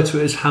not refer to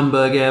it as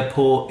Hamburg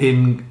Airport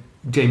in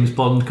James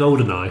Bond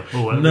GoldenEye?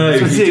 Or whatever? No,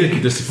 he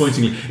didn't,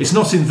 disappointingly. It's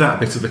not in that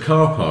bit of the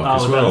car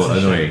park as well,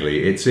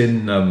 annoyingly. It's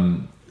in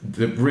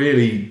the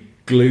really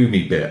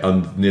gloomy bit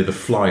near the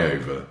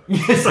flyover.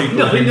 Yes, I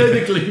know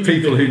the gloomy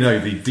people bit. who know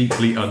the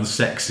deeply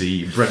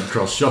unsexy Brent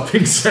Cross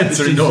shopping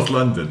centre in North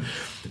London.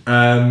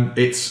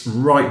 It's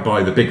right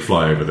by the big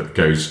flyover that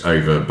goes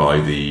over by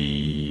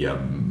the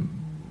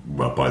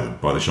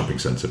by the shopping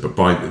centre, but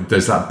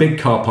there's that big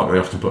car park they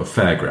often put a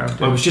fairground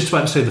in. I was just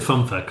about to say the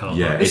funfair car park.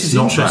 Yeah, this is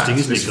interesting,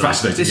 isn't it? It's guys?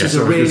 fascinating. This yes, is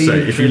a really say,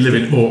 if you live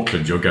in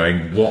Auckland, you're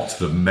going, what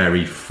the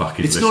merry fuck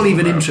is it's this? It's not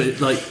even about?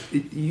 interesting. Like,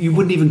 you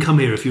wouldn't even come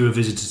here if you were a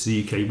visitor to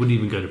the UK. You wouldn't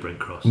even go to Brent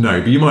Cross.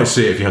 No, but you might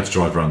see it if you had to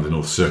drive around the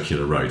North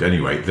Circular Road.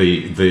 Anyway,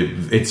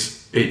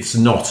 it's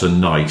not a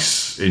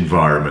nice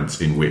environment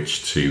in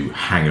which to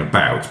hang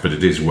about, but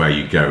it is where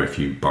you go if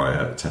you buy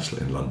a Tesla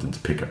in London to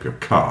pick up your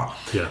car.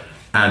 Yeah.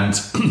 And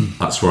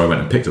that's where I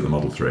went and picked up the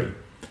Model 3.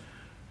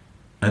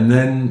 And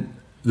then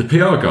the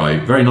PR guy,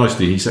 very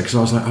nicely, he said, because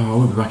I was like, oh, I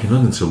won't be back in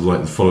London until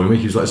like the following week.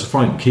 He was like, it's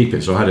fine, keep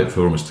it. So I had it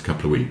for almost a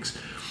couple of weeks.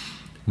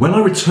 When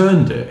I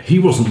returned it, he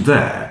wasn't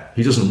there.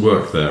 He doesn't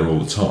work there all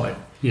the time.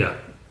 Yeah.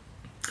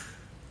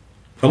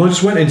 And I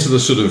just went into the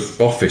sort of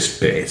office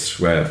bit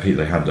where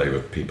they hand over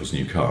people's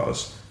new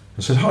cars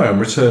and said, hi, I'm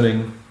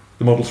returning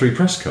the Model 3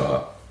 press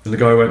car. And the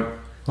guy went,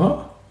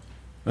 what?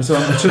 I said,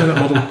 I'm returning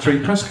that Model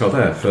 3 press car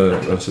there for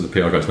the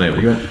PR guy's name.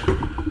 And he went,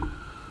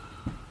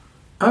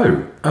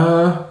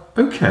 oh,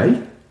 okay.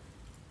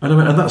 And I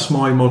went, and that's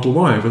my Model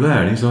Y over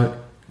there. And he's like,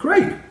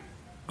 great,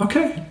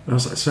 okay. And I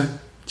was like, so,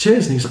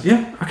 cheers. And he's like,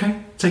 yeah,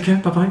 okay, take care,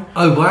 bye-bye.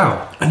 Oh,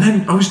 wow. And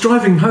then I was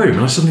driving home and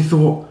I suddenly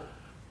thought,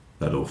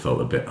 that all felt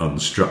a bit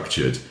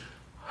unstructured.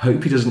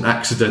 Hope he doesn't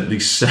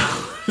accidentally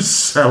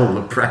sell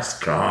the press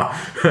car.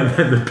 And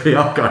then the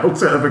PR guy will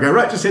turn up and go,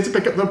 right, just here to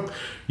pick up the...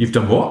 You've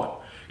done what?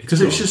 Because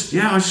it's just,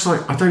 I was just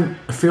like, I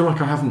feel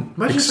like I haven't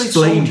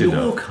explained enough.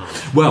 Your car.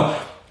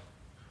 Well,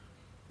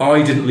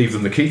 I didn't leave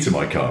them the key to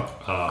my car.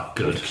 Ah,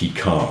 good. Or key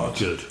card.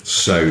 Good.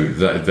 So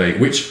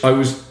that which I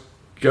was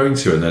going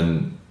to, and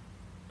then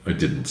I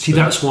didn't. See,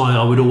 that's why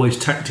I would always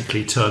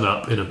tactically turn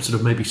up in a sort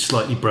of maybe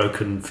slightly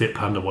broken Fiat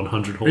Panda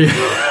 100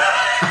 horsepower.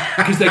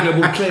 Because they go,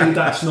 well, clearly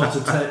that's not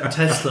a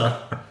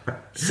Tesla.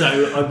 So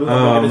I'm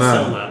going to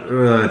sell that.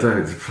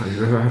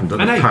 I haven't done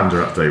the Panda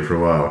update for a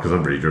while because I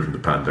haven't really driven the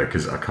Panda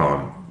because I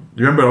can't.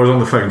 You remember I was on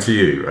the phone to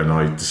you and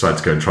I decided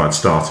to go and try and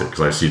start it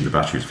because I assumed the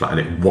battery was flat and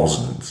it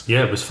wasn't.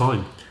 Yeah, it was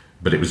fine.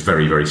 But it was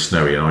very, very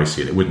snowy and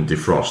icy and it wouldn't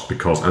defrost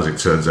because, as it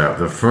turns out,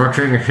 the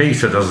fucking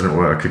heater doesn't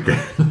work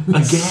again.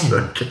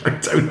 So I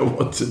don't know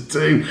what to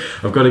do.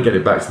 I've got to get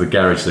it back to the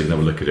garage so they can have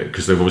a look at it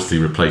because they've obviously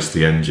replaced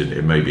the engine.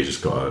 It maybe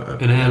just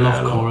got an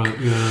airlock.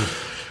 Yeah.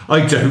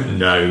 I don't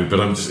know,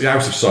 but I'm just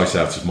out of sight,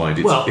 out of mind.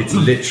 It's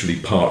literally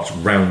parked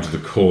round the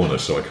corner,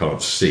 so I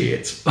can't see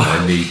it.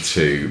 I need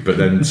to. But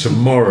then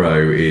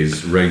tomorrow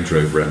is Range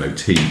Rover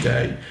MOT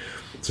day.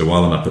 So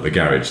while I'm up at the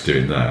garage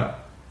doing that,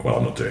 well,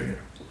 I'm not doing it.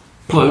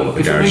 Well,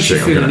 if it makes you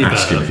feel I'm going to any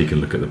ask better, him if he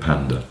can look at the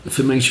Panda. If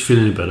it makes you feel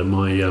any better,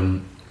 my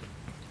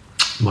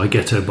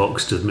Ghetto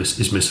Boxster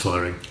is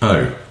misfiring.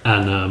 Oh.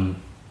 And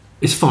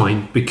it's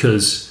fine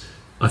because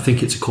I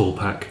think it's a call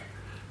pack.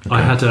 Okay.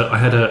 I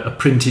had a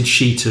printed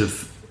sheet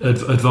of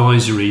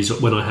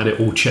advisories when I had it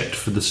all checked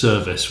for the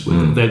service.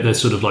 They're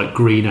sort of like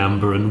green,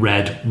 amber and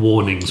red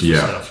warnings for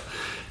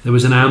stuff. There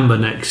was an amber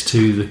next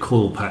to the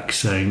coil pack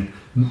saying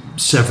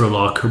several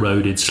are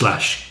corroded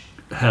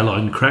 /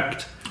 hairline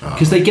cracked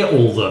because they get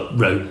all the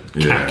road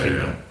cack in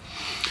them.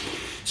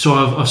 So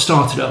I've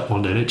started up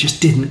one day and it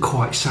just didn't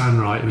quite sound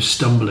right. It was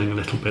stumbling a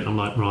little bit. I'm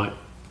like, right,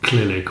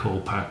 clearly a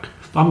coil pack.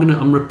 But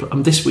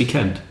I'm this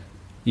weekend.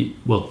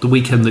 Well, the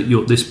weekend that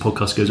this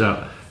podcast goes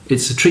out.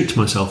 It's a treat to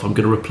myself. I'm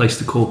going to replace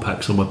the coil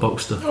packs on my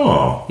Boxster.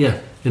 Oh. Yeah,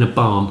 in a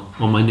barn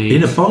on my knees.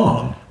 In a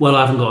barn? Well,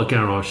 I haven't got a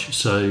garage,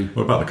 so...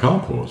 What about the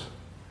carport?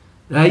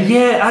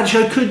 Yeah,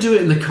 actually, I could do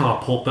it in the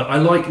carport, but I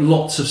like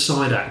lots of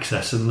side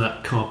access, and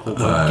that carport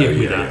won't give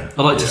me that.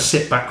 I like to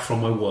sit back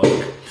from my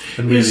work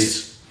and really...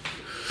 Is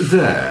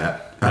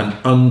there... an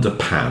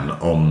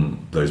underpan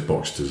on those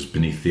Boxsters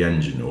beneath the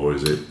engine, or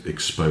is it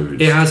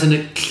exposed? It has an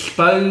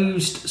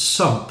exposed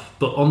sump,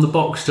 but on the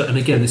Boxster, and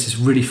again, this is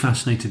really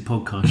fascinating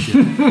podcast shit.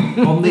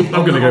 I'm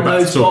going to go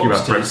back to talking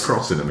about Boxsters, Brent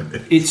Cross in a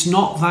minute. It's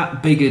not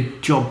that big a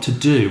job to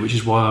do, which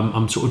is why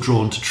I'm sort of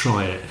drawn to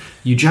try it.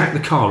 You jack the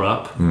car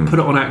up, put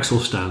it on axle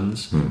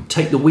stands,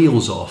 take the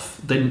wheels off,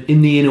 then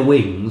in the inner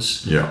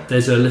wings,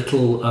 there's a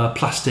little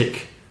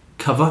plastic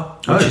cover,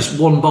 which is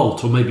one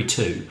bolt or maybe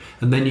two,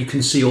 and then you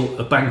can seal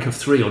a bank of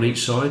 3 on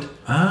each side.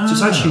 So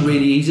it's actually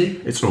really easy.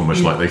 It's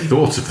almost like they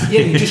thought of this. Yeah,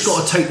 you just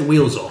got to take the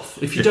wheels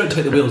off. If you don't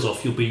take the wheels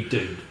off, you'll be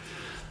doomed.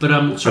 But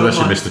unless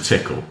you missed a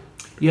tickle.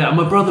 Yeah, and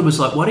my brother was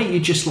like, why don't you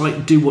just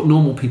like do what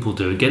normal people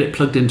do and get it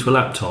plugged into a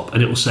laptop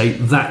and it will say,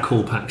 that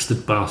cool pack's the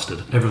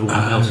bastard, everyone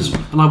else's.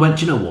 And I went,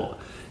 do you know what?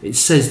 It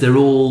says they're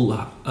all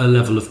a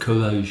level of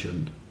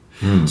corrosion.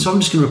 So I'm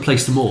just going to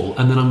replace them all,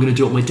 and then I'm going to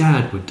do what my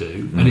dad would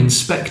do and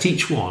inspect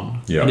each one.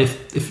 Yeah. And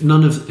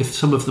if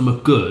some of them are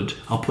good,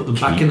 I'll put them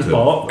back in the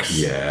box.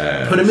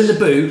 Yeah. Put them in the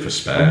boot. For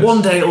spares. And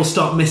one day it'll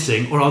start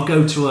missing, or I'll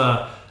go to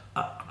a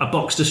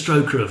Boxster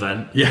Stroker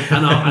event. Yeah.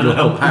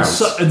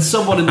 And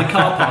someone in the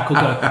car park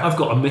will go, I've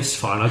got a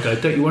misfire, and I'll go,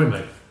 don't you worry,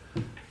 mate.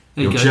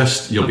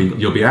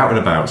 You'll be out and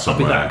about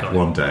somewhere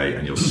one day,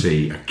 and you'll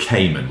see a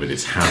Cayman with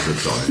its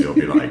hazards on it. You'll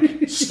be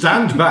like,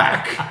 stand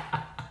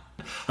back.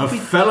 A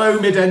fellow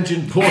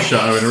mid-engine Porsche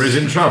owner is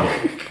in trouble.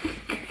 Do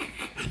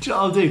you know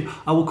what I'll do?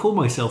 I will call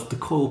myself the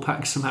Coil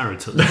Pack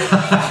Samaritan.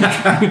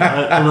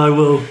 And I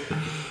will...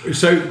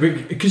 So,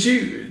 because do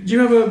you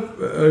have a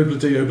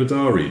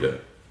Obla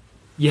reader?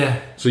 Yeah.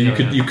 So you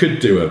could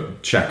do a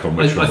check on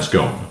which one's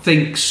gone? I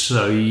think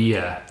so,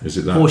 yeah. Is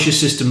it that? Porsche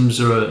systems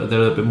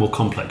they're a bit more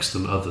complex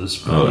than others.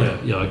 But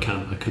I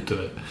could do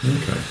it.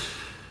 Okay.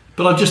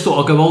 But I just thought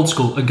I'll go old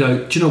school and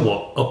go, do you know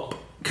what?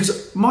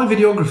 Because my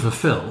videographer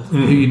Phil,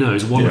 who you know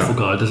is a wonderful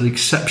guy, does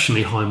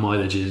exceptionally high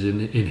mileages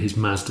in his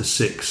Mazda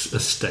 6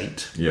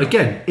 estate. Yeah.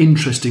 Again,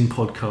 interesting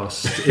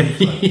podcast.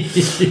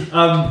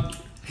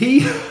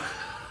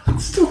 I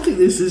still think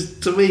this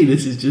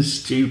is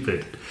just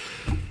stupid.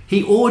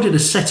 He ordered a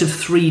set of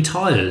 3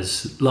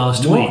 tyres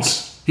last week.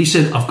 He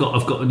said, I've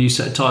got a new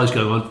set of tyres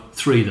going on,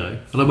 3 though.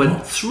 And I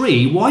went,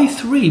 3? Why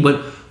 3? He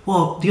went,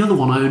 well, the other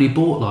one I only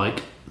bought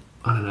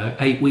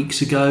 8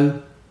 weeks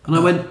ago. And I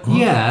went,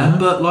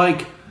 but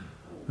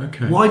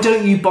why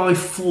don't you buy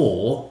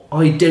 4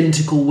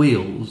 identical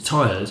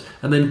tyres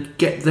and then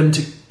get them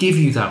to give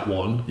you that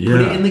one,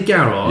 put it in the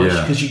garage,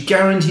 because you're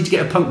guaranteed to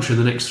get a puncture in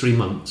the next 3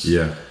 months.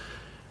 Yeah.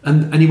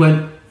 And he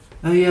went,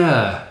 oh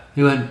yeah.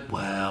 He went,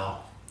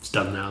 well, it's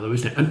done now though,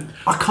 isn't it? And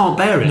I can't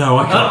bear it. No,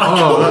 I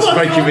can't. That's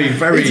making me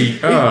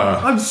very...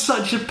 I'm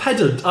such a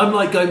pedant. I'm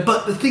like going,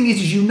 but the thing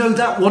is you know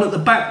that one at the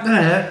back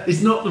there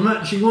is not the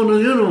matching one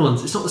of the other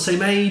ones. It's not the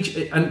same age.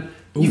 And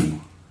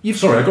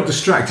Sorry, I got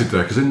distracted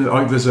there because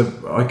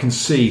I can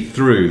see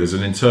through. There's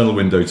an internal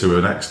window to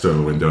an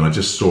external window, and I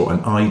just saw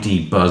an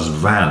ID Buzz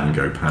van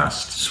go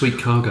past. Sweet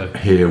cargo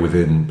here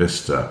within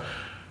Bicester.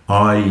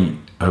 I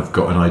have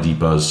got an ID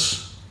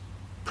Buzz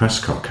press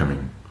car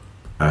coming.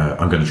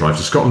 I'm going to drive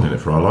to Scotland in it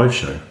for our live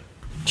show.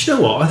 Do you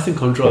know what? I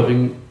think I'm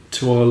driving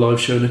to our live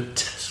show in a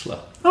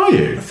Tesla. Are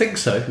you? I think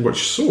so.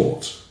 Which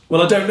sort?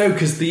 Well, I don't know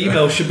because the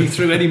email should be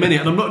through any minute,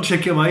 and I'm not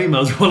checking my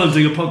emails while I'm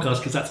doing a podcast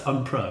because that's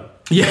unpro.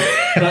 Yeah,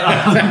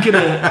 I'm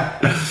gonna.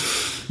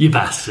 You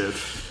bastard.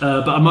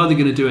 But I'm either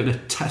going to do it in a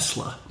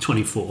Tesla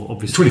 24,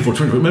 obviously.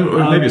 24.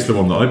 Maybe it's the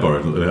one that I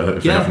borrowed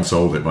if they haven't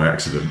sold it by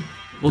accident.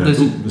 Well, there's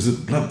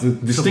the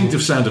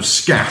distinctive sound of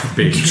scaff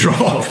being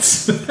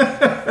dropped.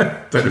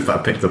 Don't know if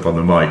that picked up on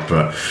the mic,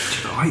 but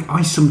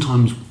I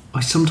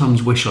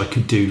sometimes wish I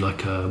could do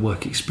like a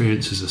work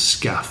experience as a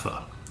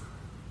scaffer.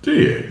 Do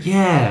you?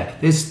 Yeah,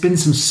 there's been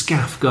some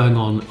scaff going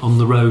on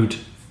the road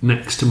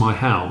next to my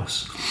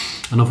house,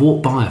 and I've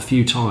walked by a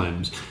few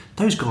times.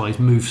 Those guys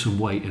move some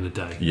weight in a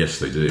day. Yes,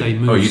 they do.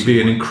 You'd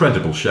be in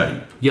incredible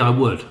shape. Yeah, I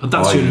would. And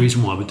that's the only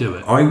reason why I would do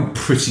it. I'm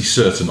pretty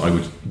certain I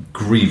would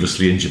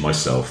grievously injure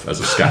myself as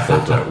a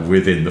scaffolder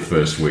within the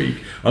first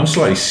week. I'm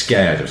slightly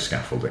scared of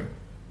scaffolding.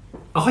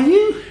 Are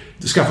you?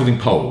 The scaffolding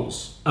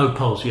poles. Oh,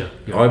 poles, yeah.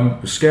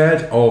 I'm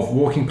scared of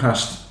walking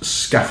past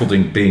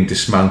scaffolding being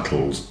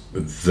dismantled,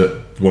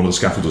 that one of the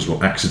scaffolders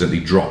will accidentally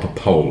drop a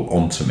pole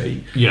onto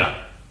me. Yeah.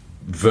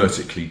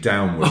 Vertically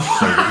downwards,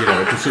 so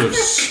that, it can sort of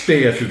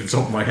spear through the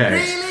top of my head.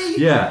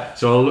 Really? Yeah,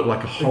 so I'll look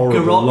like a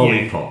horrible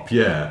lollipop.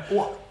 Yeah.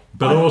 What?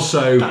 But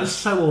also, that's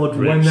so odd,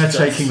 Rich. When they're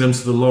taking them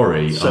to the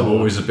lorry, I'm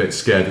always a bit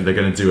scared that they're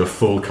going to do a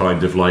full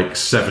kind of like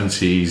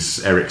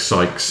 70s Eric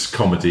Sykes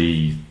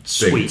comedy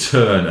big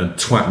turn and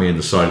twat me in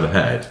the side of the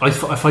head.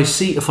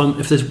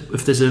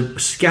 If there's a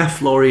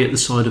scaff lorry at the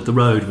side of the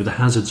road with the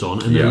hazards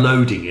on and they're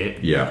loading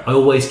it, I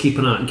always keep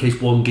an eye out in case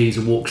one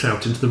geezer walks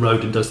out into the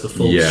road and does the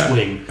full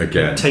swing.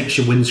 Again, takes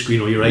your windscreen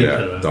or your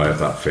A-pillar. I have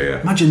that fear.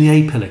 Imagine the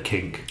A-pillar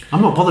kink.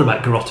 I'm not bothered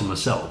about garroting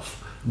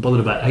myself. I'm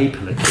bothered about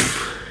A-pillar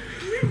kink.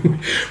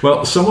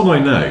 Well, someone I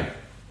know,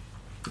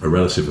 a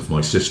relative of my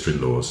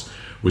sister-in-law's,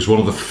 was one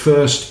of the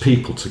first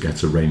people to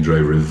get a Range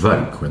Rover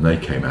Evoque when they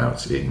came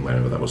out in,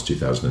 whenever that was,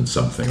 2000 and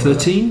something.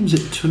 13? Was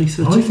it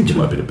 2013? I think it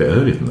might have been a bit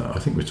earlier than that. I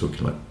think we're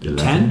talking like 11.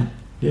 10?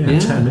 Yeah,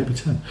 10, maybe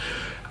 10.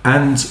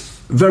 And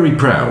very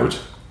proud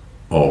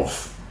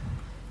of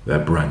their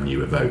brand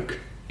new Evoque.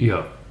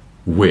 Yeah.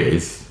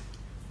 With,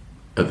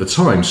 at the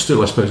time,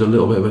 still, I suppose, a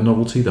little bit of a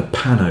novelty, the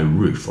pano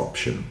roof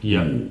option.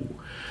 Yeah. Ooh.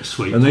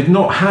 Sweet. And they'd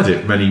not had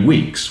it many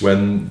weeks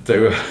when they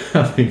were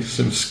having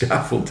some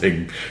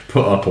scaffolding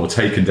put up or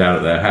taken down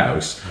at their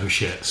house. Oh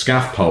shit.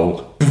 Scaff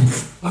pole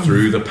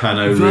through the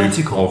pano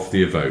vertical. roof of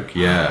the Evoque,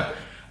 yeah.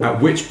 At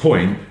which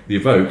point, the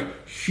Evoque,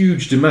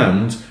 huge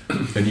demand,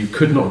 and you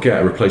could not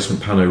get a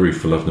replacement pano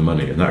roof for love nor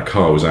money. And that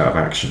car was out of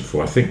action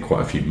for, I think,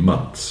 quite a few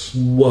months.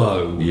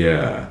 Whoa.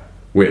 Yeah.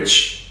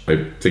 Which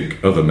I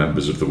think other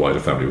members of the wider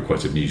family were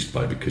quite amused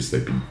by, because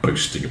they'd been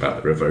boasting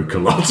about their Evoque a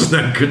lot and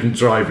then couldn't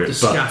drive it. The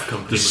scaff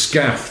company. The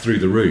scaff through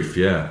the roof,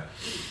 yeah.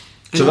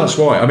 So that's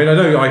why. I mean, I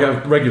know I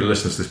have regular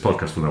listeners to this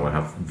podcast will know I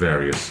have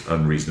various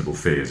unreasonable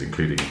fears,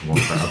 including one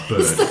about a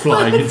bird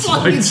flying into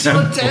my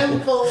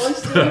temple. I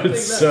still think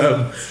that's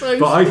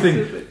But I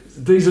think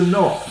these are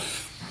not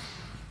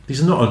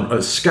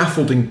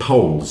scaffolding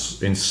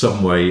poles in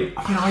some way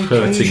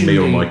hurting me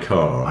or my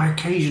car. I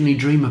occasionally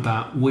dream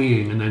about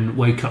weeing and then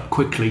wake up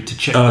quickly to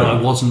check that I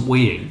wasn't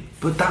weeing.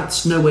 But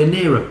that's nowhere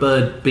near a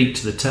bird beat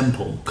to the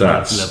temple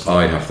level.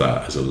 I have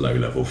that as a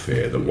low-level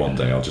fear, that one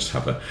day I'll just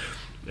have a...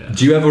 Yeah.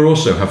 Do you ever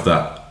also have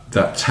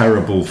that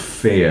terrible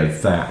fear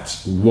that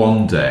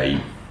one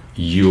day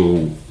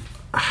you'll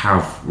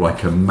have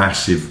like a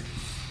massive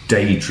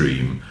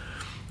daydream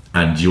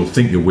and you'll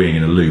think you're weeing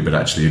in a loo, but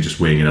actually you're just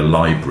weeing in a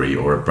library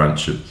or a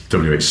branch of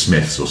W.H.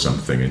 Smith's or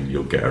something, and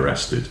you'll get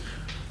arrested?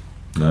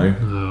 No?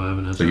 No, I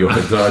haven't had so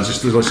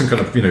just like some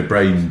kind of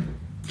brain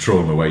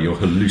trauma where you're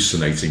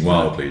hallucinating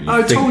wildly. And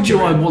I told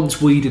you I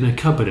once weed in a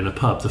cupboard in a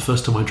pub the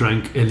first time I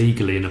drank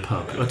illegally in a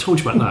pub. I told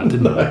you about that,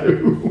 didn't I?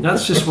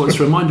 That's just what's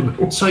reminded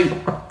me. So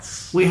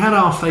we had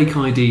our fake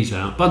IDs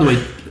out. By the way,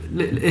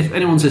 if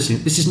anyone's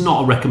listening, this is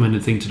not a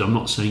recommended thing to do. I'm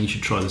not saying you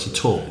should try this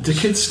at all. Do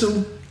kids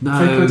still...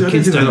 No,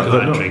 kids don't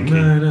go out drinking.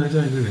 No,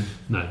 don't really.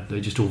 No,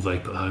 they just all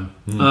vape at home.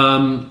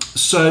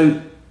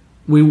 So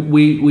we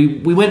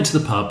went to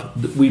the pub.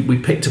 We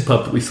picked a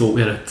pub that we thought we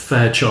had a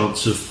fair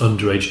chance of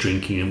underage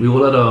drinking in. We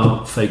all had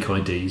our fake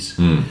IDs.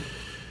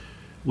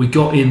 We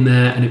got in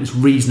there and it was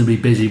reasonably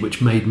busy,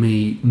 which made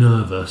me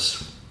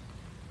nervous.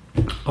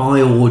 I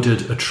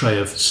ordered a tray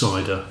of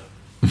cider,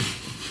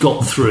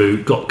 got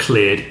through, got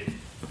cleared,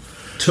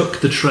 took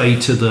the tray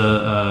to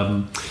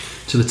the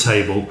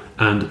table,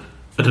 and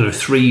I don't know,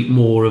 3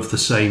 more of the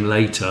same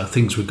later,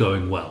 things were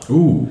going well.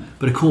 Ooh.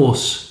 But of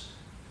course,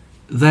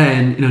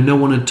 then, no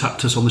one had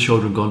tapped us on the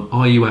shoulder and gone,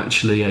 are you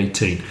actually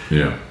 18?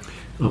 Yeah.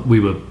 We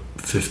were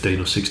 15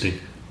 or 16.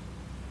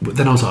 But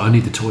then I was like, I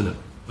need the toilet.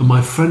 And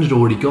my friend had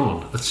already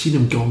gone. I'd seen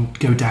him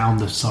go down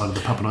the side of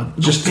the pub. And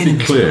just to be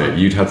clear,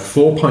 you'd had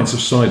 4 pints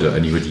of cider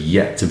and you had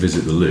yet to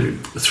visit the loo.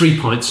 3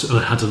 pints, and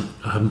I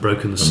hadn't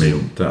broken the seal.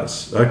 I mean,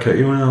 that's...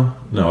 Okay, well,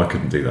 no, I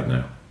couldn't do that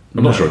now.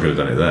 I'm not sure I could have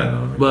done it then.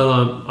 I mean.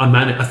 Well,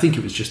 I think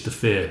it was just the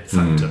fear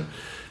factor.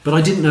 But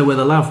I didn't know where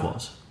the lav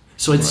was.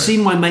 So I'd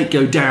seen my mate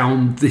go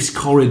down this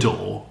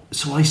corridor.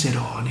 So I said,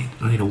 I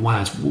need a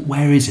Waz.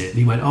 Where is it? And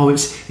he went,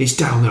 it's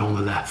down there on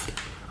the left.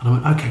 And I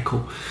went, okay,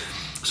 cool.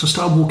 So I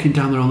started walking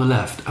down there on the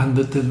left, and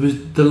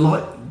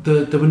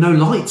there were no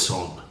lights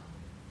on.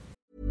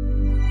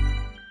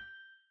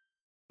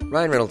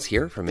 Ryan Reynolds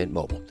here from Mint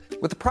Mobile.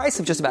 With the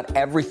price of just about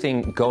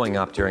everything going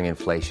up during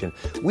inflation,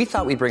 we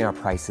thought we'd bring our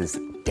prices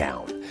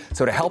down.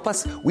 So to help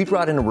us, we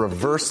brought in a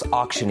reverse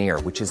auctioneer,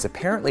 which is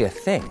apparently a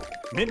thing.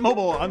 Mint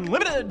Mobile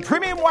Unlimited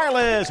Premium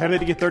Wireless. How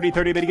to get 30,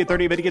 30, bit to get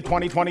 30, bit to get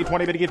 20, 20,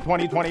 20, bit to get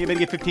 20, 20, bit to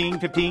get 15,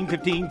 15,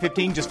 15,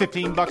 15, just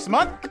 $15 a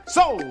month?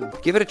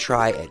 Sold! Give it a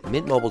try at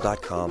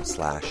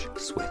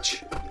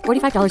mintmobile.com/switch.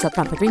 $45 up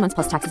front for 3 months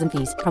plus taxes and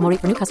fees. Promo rate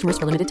for new customers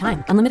for limited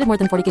time. Unlimited more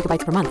than 40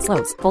 gigabytes per month.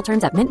 Slows full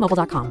terms at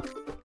mintmobile.com.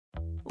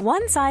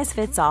 One size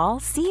fits all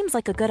seems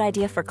like a good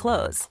idea for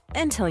clothes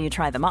until you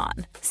try them on.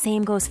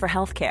 Same goes for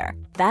healthcare.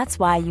 That's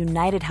why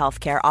United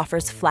Healthcare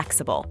offers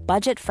flexible,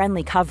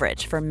 budget-friendly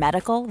coverage for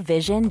medical,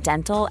 vision,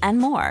 dental, and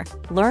more.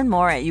 Learn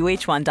more at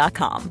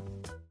uh1.com.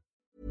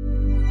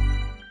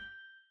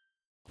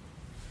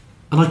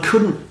 And I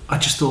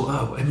just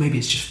thought, maybe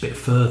it's just a bit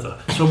further.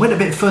 So I went a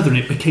bit further and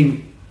it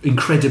became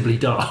incredibly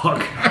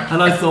dark.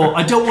 And I thought,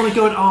 I don't want to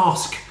go and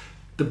ask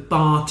the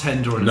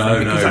bartender or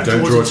anything. No,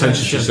 don't draw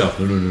attention to yourself.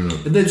 No.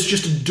 And there's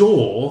just a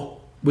door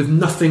with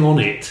nothing on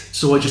it.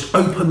 So I just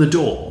opened the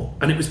door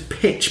and it was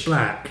pitch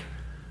black.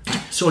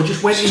 So I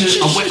just went in and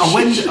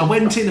I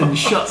went in and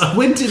shut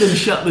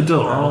the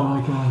door. Oh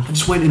my god. I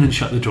just went in and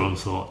shut the door and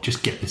thought,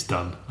 just get this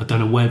done. I don't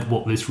know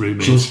what this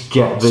room is. Just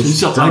get this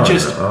done. I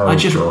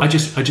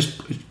just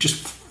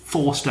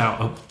forced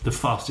out the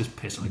fastest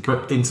piss I could.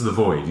 But into the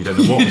void. You don't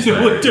know what was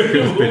there. It could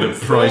have been a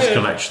prize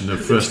collection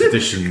of first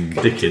edition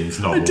Dickens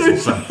novels or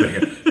something.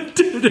 I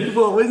don't know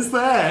what was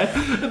there.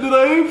 And then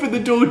I opened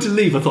the door to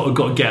leave. I thought I've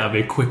got to get out of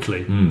here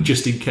quickly,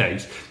 just in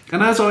case.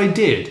 And as I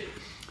did,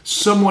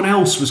 someone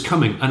else was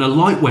coming, and a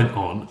light went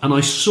on, and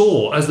I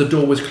saw, as the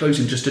door was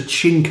closing, just a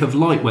chink of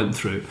light went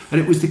through, and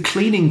it was the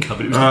cleaning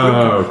cupboard. It was the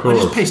of course.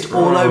 I just pissed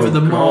all over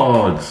the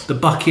mop, God. the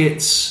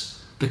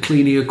buckets, the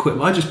cleaning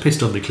equipment. I just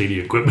pissed on the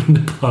cleaning equipment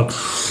in the pub.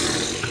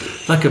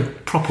 Like a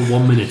proper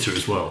 1 minuter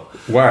as well.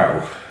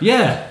 Wow.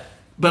 Yeah,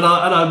 but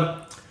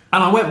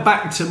I went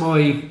back to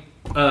my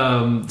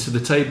to the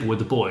table with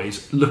the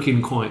boys,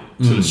 looking quite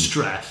sort of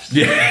stressed.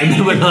 Yeah, and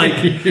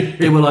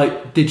they were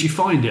like, "Did you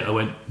find it?" I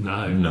went, "No,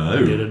 I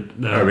didn't."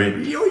 No. I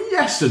mean,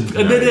 yes and no.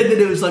 And then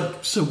it was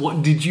like, "So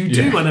what did you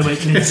do?" And I went,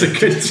 "It's a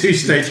good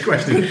two-stage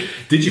question.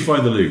 Did you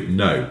find the loo?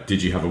 No.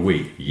 Did you have a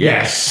wee?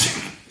 Yes.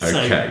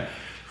 Okay. So,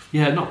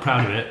 yeah, not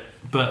proud of it.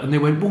 And they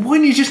went, "Well, why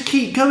don't you just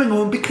keep going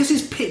on? Because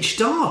it's pitch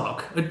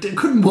dark. I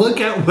couldn't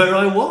work out where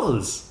I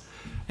was."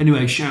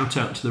 Anyway, shout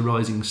out to the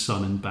Rising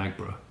Sun in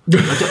Bagborough.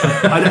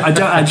 I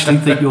don't actually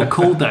think you're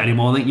called that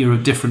anymore. I think you're a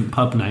different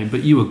pub name,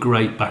 but you were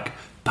great back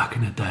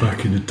in the day.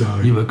 Back in the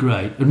day. You were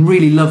great. And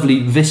really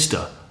lovely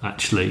vista,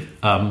 actually.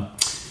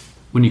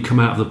 When you come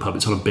out of the pub,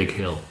 it's on a big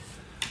hill.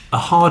 A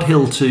hard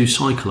hill to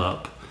cycle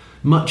up.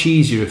 Much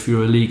easier if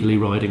you're illegally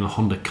riding a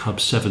Honda Cub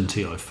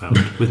 70, I've found,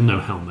 with no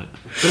helmet.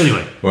 But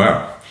anyway.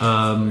 Wow.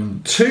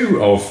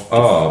 2 of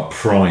our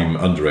prime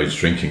underage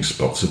drinking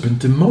spots have been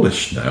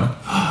demolished now.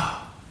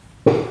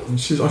 I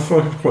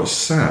feel like quite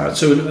sad.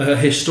 So a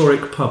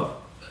historic pub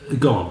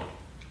gone?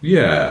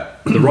 Yeah.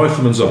 The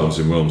Rifleman's Arms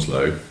in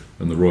Wilmslow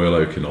and the Royal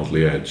Oak in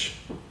Audley Edge.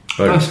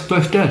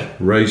 Both dead?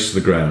 Razed to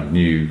the ground,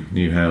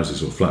 new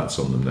houses or flats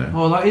on them now.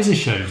 Oh, that is a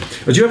shame.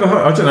 Do you ever?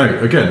 I don't know.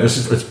 Again,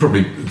 this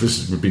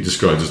would be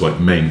described as like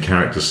main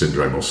character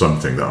syndrome or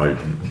something that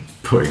I'm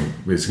putting.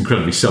 It's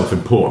incredibly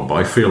self-important, but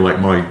I feel like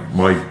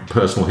my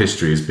personal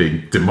history is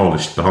being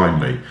demolished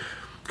behind me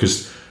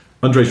because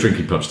underage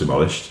drinking pubs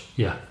demolished.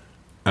 Yeah.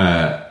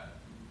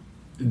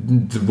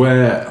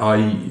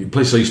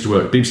 Place I used to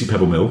work, BBC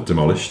Pebble Mill,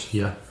 demolished.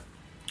 Yeah.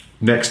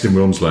 Next in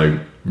Wilmslow,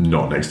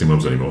 not next in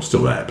Wilmslow anymore,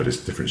 still there, but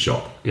it's a different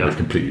shop. Yeah. They've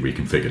completely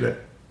reconfigured it.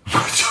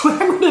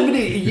 Hang on a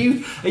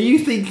minute, are you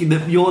thinking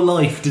that your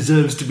life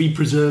deserves to be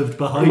preserved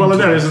behind you? Well, I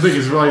know, that's the thing,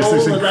 it's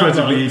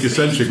incredibly life.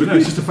 egocentric, but no,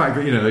 it's just the fact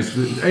that,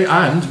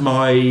 and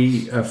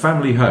my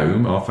family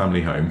home, our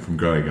family home from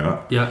growing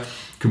up, yeah,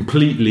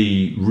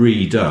 completely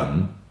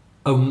redone.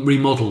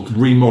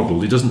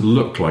 Remodelled. It doesn't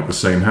look like the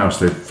same house.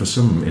 For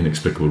some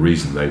inexplicable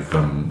reason, they've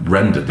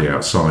rendered the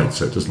outside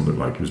so it doesn't look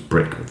like it was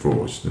brick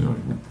before. It's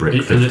brick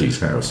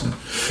 50s house. And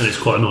it's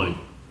quite annoying.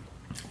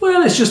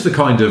 Well, it's just the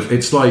kind of...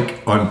 It's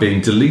like I'm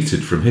being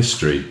deleted from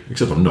history.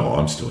 Except I'm not.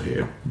 I'm still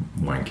here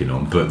wanking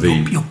on. But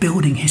You're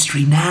building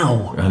history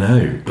now. I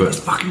know, but... It's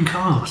fucking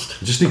cast.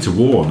 I just need to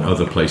warn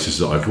other places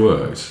that I've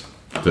worked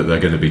that they're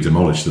going to be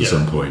demolished at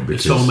some point.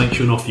 Because if someone makes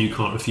you an offer you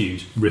can't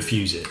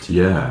refuse it.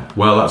 Yeah.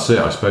 Well, that's it,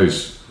 I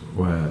suppose.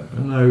 I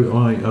don't know,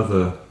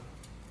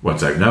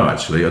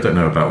 actually. I don't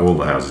know about all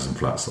the houses and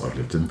flats that I've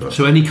lived in. But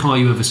So any car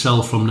you ever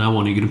sell from now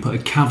on, you're going to put a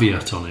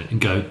caveat on it and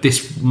go,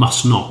 this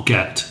must not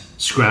get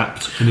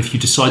scrapped. And if you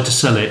decide to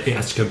sell it, it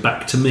has to go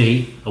back to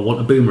me. I want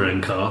a boomerang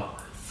car.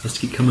 It has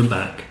to keep coming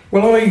back.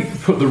 Well, I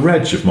put the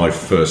reg of my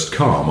first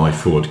car, my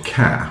Ford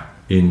Ka,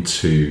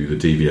 into the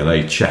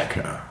DVLA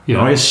checker. Yeah.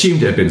 Now, I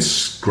assumed it had been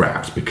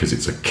scrapped because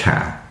it's a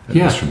Ka. And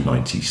Yeah. It's from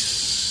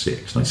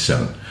 96,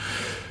 97.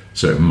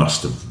 So it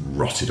must have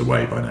rotted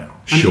away by now,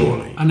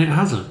 surely. And it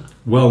hasn't.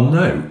 Well,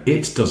 no,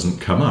 it doesn't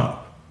come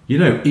up.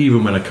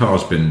 Even when a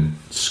car's been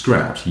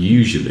scrapped,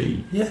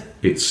 usually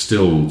it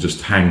still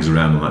just hangs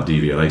around on that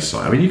DVLA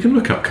site. I mean, you can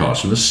look up cars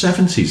from the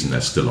 70s and they're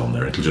still on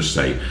there. It'll just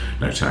say,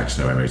 no tax,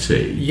 no MOT.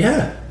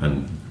 Yeah.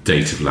 And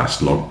date of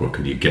last logbook,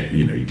 and you get,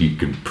 you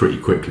can pretty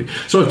quickly.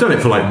 So I've done it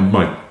for like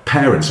my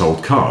parents'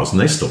 old cars, and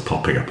they're still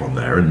popping up on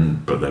there,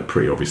 but they're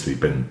pretty obviously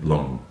been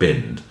long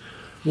binned.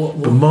 What?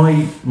 But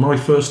my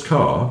first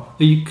car,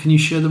 Can you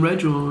share the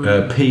reg?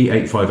 Or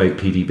P858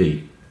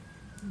 PDB.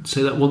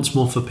 say that once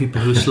more for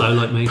people who are slow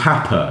like me.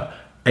 Papa,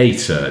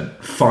 Eta,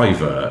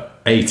 Fiver,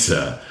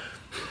 Eta,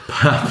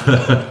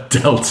 Papa,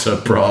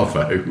 Delta,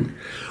 Bravo.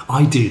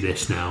 I do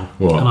this now.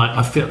 What? And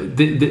I feel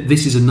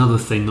this is another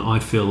thing that I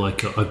feel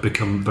like I've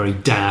become very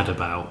dad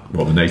about.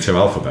 What, the NATO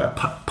alphabet?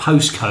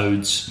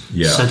 Postcodes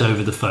said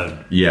over the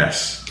phone.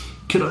 Yes.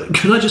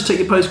 Can I just take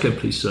your postcode,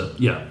 please, sir?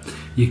 Yeah,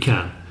 you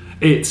can.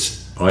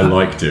 I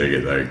like doing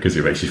it though, because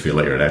it makes you feel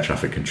like you're an air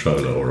traffic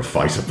controller or a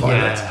fighter pilot.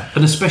 Yeah,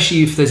 and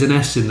especially if there's an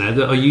S in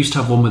there. I used to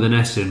have one with an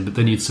S in, but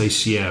then you'd say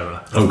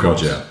Sierra. Oh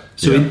God, yeah.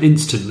 So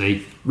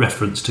instantly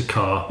reference to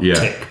car,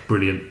 tick,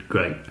 brilliant,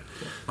 great.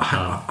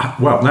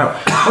 Well, now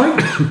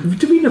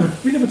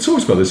we never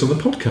talked about this on the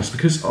podcast,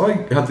 because I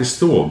had this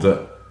thought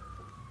that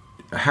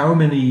how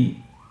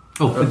many.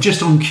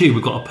 Just on cue,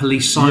 we've got a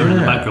police siren in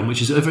the background,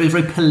 which is a very,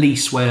 very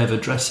police way of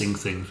addressing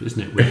things,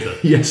 isn't it?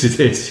 With the... Yes, it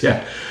is.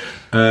 Yeah.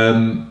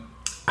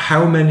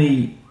 How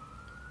many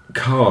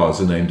cars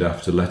are named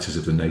after letters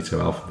of the NATO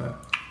alphabet?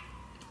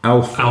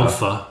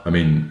 Alpha. I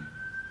mean,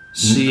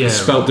 Sierra.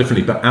 Spelled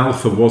differently, but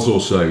Alpha is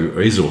also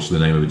the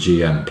name of a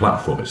GM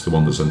platform. It's the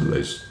one that's under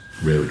those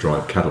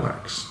rear-drive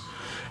Cadillacs,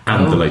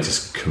 and the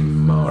latest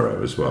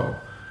Camaro as well.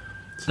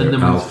 So And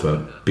then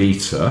Alpha,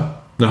 Beta.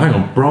 No, hang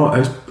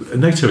on.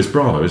 NATO is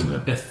Bravo, isn't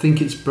it? I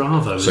think it's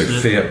Bravo. So isn't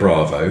it? Fiat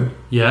Bravo.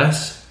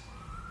 Yes.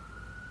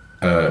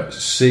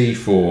 C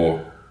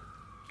for.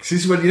 This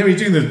is when you're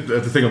doing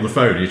the thing on the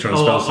phone and you're trying to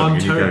spell something I'm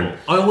and terrible. you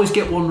go I always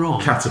get one wrong.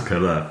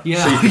 caterpillar.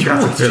 Yeah. C for You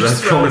always caterpillar,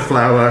 just throw-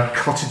 cauliflower,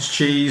 cottage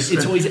cheese.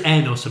 It's always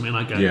N or something. And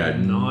I go, Yeah.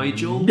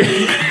 Nigel.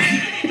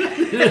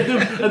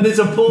 And there's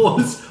a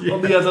pause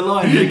on the other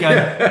line. You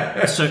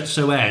go,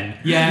 so N.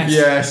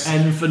 Yes.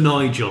 N for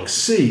Nigel.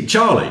 C,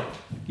 Charlie.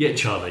 Yeah,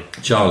 Charlie.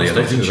 Charlie. I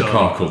don't think there's a Charlie.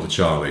 car called the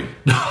Charlie.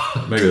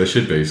 Maybe there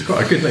should be. It's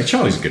quite a good name.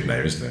 Charlie's a good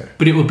name, isn't it?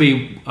 But it would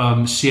be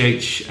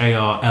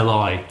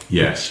CHARLI.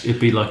 Yes.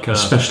 It'd be like a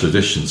Special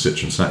edition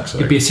Citroen Saxo.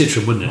 It'd be a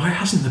Citroen, wouldn't it? Why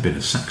hasn't there been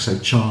a Saxo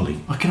Charlie?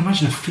 I can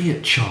imagine a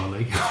Fiat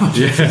Charlie.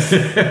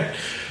 Yeah.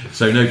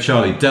 So no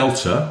Charlie.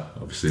 Delta.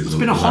 Obviously, There's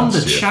been a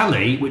Honda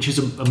Chally, which is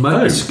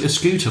a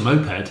scooter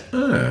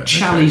moped.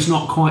 Chally's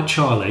not quite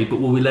Charlie,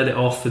 but will we let it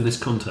off in this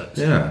context?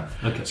 Yeah.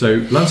 Okay.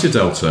 So Lancia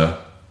Delta,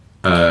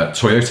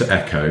 Toyota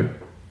Echo,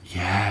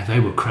 Yeah, they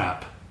were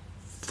crap.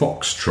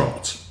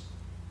 Foxtrot.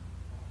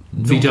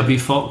 VW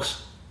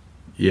Fox.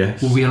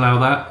 Yes. Will we allow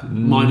that?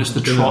 Minus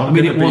the trot. I'm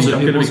going to be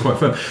quite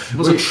firm. It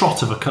was a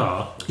trot of a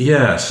car.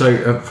 Yeah.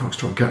 So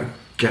Foxtrot,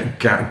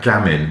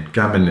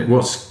 Gammon.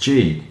 What's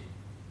G?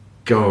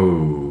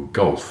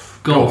 Golf.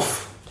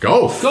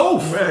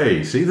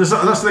 Hey, see, that's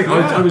the thing.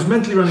 Yeah. I was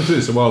mentally running through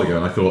this a while ago,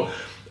 and I thought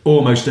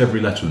almost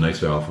every letter of the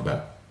NATO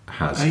alphabet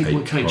has a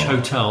car.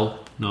 Hotel.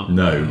 No.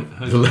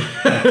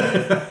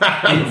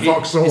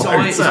 Vauxhall Is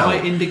Hotel.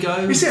 I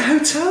Indigo? Is it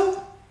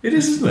hotel? It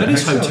is, isn't it? It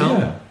is hotel.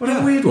 Yeah. What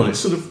a weird one.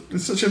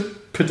 It's such a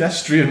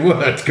pedestrian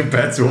word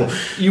compared to all.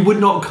 You would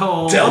not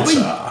call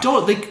Delta.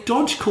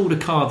 Dodge called a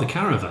car the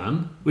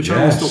Caravan, which I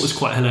Yes. always thought was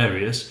quite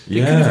hilarious.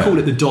 You could Yeah. have called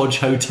it the Dodge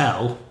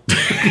Hotel.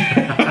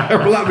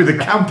 Well, that'd be the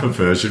camper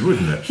version,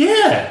 wouldn't it?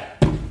 Yeah.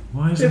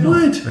 Why is It not?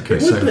 would. Okay,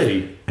 It so would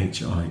be.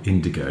 HI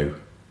Indigo.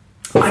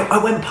 I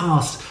went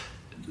past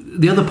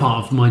the other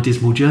part of my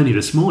dismal journey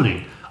this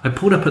morning. I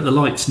pulled up at the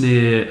lights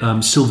near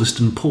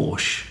Silverstone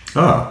Porsche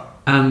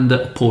and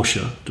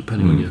Porsche,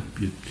 depending on you.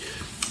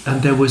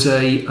 And there was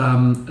a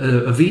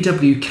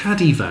VW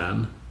Caddy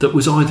van that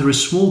was either a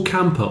small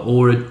camper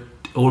or a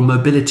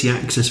mobility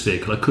access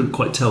vehicle. I couldn't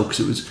quite tell because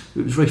it was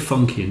very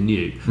funky and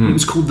new. It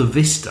was called the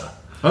Vista.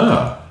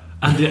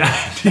 And it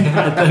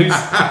had those,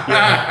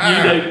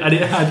 and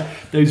it had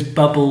those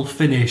bubble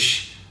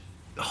finish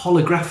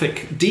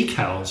holographic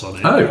decals on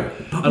it.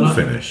 Bubble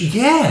finish.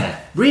 Yeah,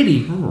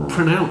 really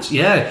pronounced.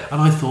 Yeah,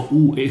 and I thought,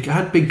 it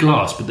had big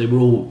glass, but they were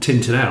all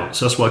tinted out,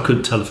 so that's why I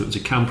couldn't tell if it was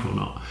a camper or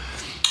not.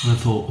 And I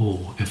thought,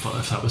 if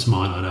that was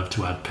mine, I'd have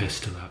to add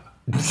piss to that.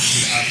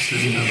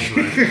 Absolutely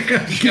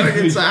Going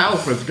into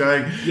Alfred's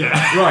going,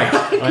 yeah. Right,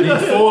 I need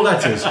 4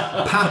 letters.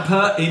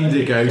 Papa,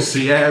 Indigo,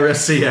 Sierra.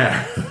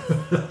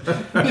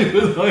 It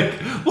was like,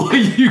 why are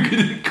you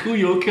going to call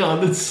your car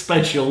the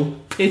special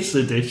piss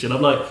edition?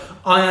 I'm like,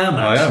 I am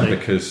actually.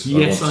 because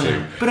yes, I want to.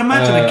 am. But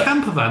imagine a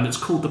camper van that's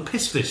called the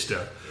Piss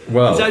Vista.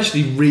 Well, it's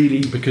actually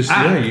really because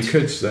apt. you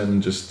could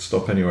then just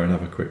stop anywhere and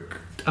have a quick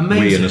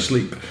Amazing. wee and a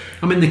sleep.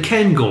 I mean, the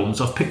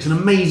Cairngorms, I've picked an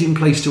amazing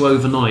place to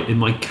overnight in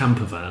my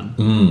camper van.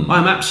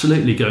 I'm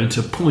absolutely going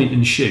to point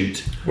and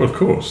shoot. Well, of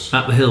course.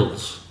 At the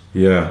hills.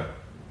 Yeah.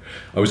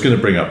 I was going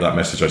to bring up that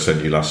message I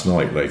sent you last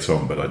night later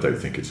on, but I don't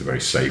think it's a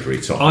very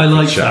savoury topic. I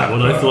liked that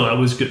one. I thought that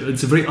was good.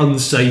 It's a very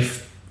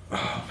unsafe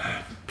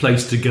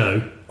place to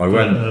go. I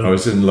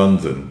was in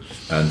London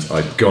and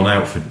I'd gone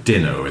out for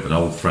dinner with an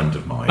old friend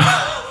of mine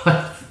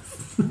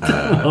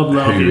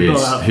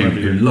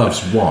who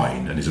loves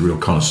wine and is a real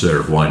connoisseur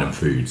of wine and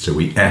food. So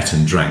we ate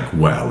and drank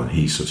well, and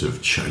he sort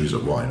of chose a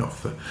wine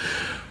off the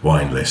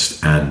wine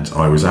list. And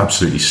I was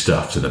absolutely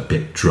stuffed and a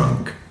bit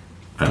drunk.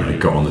 And I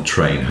got on the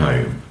train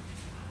home,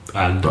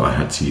 but I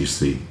had to use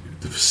the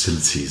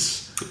facilities.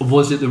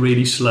 Was it the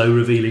really slow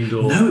revealing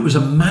door? No, it was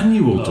a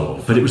manual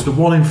door, but it was the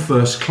one in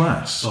first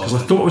class, because I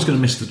thought I was going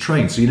to miss the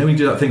train. So when you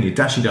do that thing, you're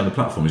dashing down the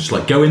platform, it's just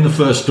like go in the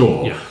first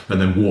door and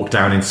then walk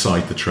down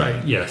inside the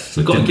train. Yes.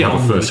 So I didn't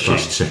have a first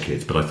class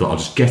ticket, but I thought I'll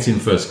just get in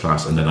first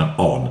class and then I'm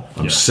on.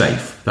 I'm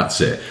safe.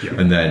 That's it. Yeah.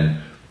 But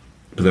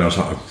then I was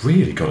like, I've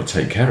really got to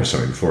take care of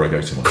something before I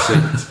go to my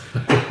seat.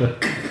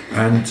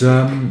 And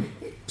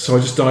so I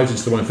just dived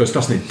into the one in first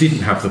class, and it didn't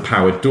have the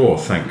powered door,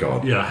 thank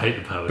God. Yeah, I hate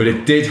the powered door. But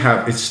it did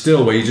have, it's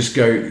still where you just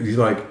go, you're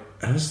like,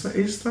 is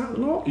that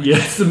locked? Yeah,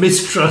 it's the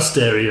mistrust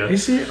area.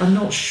 Is it? I'm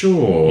not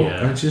sure.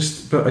 Yeah.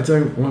 But I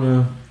don't want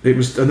to. It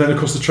was, and then of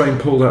course the train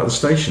pulled out of the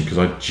station because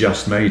I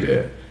just made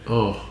it.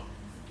 Oh.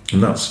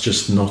 And that's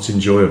just not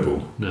enjoyable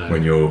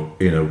when you're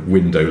in a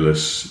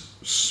windowless,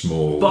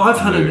 small. But I've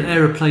had an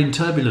aeroplane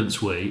turbulence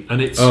wee,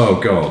 and it's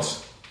oh god,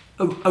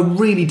 a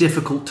really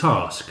difficult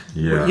task.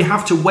 Yeah, you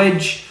have to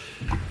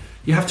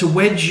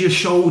wedge your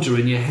shoulder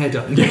and your head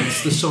up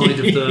against the side of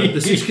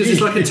the seat, because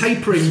it's like a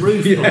tapering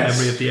roof from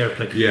memory of the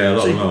airplane.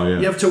 Yeah,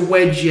 You have to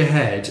wedge your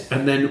head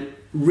and then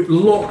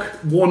lock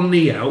one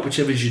knee out,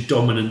 whichever is your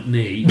dominant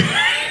knee,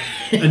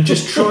 and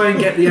just try and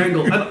get the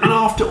angle. And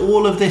after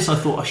all of this, I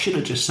thought I should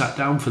have just sat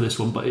down for this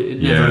one, but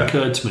it never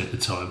occurred to me at the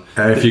time.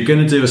 If you're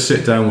going to do a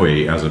sit-down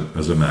wee as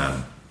a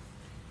man,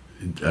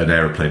 an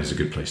aeroplane is a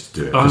good place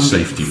to do it for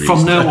safety reasons.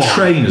 From now on,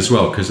 train as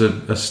well, because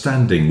a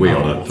standing wee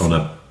on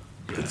a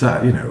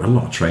that, you know, a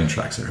lot of train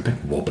tracks are a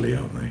bit wobbly,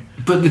 aren't they?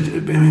 But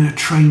a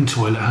train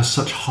toilet has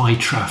such high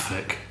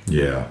traffic.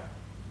 Yeah.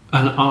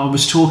 And I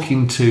was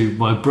talking to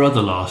my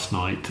brother last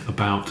night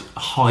about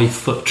high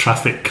foot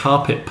traffic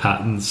carpet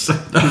patterns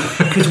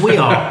because we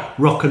are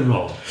rock and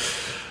roll.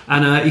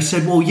 And he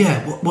said, well,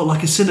 yeah, what,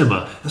 like a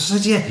cinema? I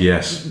said, yeah.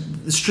 Yes.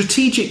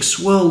 Strategic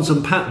swirls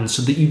and patterns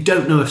so that you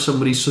don't know if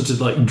somebody's sort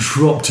of like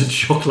dropped a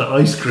chocolate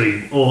ice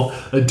cream or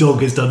a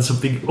dog has done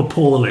something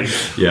appalling.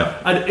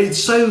 Yeah. And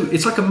it's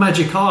like a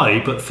magic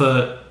eye, but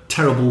for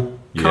terrible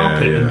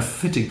carpet and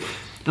fitting.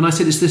 And I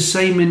said, it's the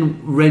same in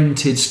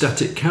rented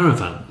static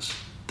caravans.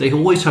 They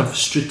always have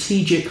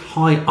strategic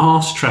high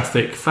arse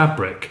traffic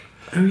fabric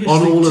on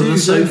all of the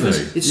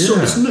sofas. It's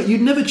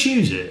you'd never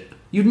choose it.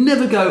 You'd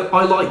never go,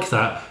 I like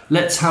that,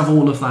 let's have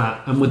all of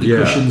that, and with the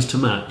cushions to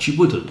match. You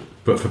wouldn't.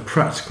 But for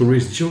practical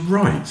reasons, you're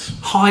right.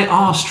 High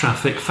arse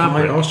traffic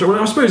fabric. Well,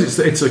 I suppose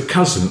it's a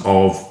cousin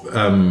of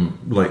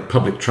like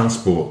public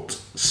transport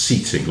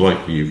seating,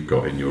 like you've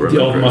got in your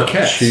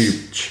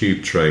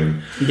tube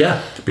train.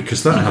 Yeah.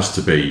 Because that has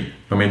to be,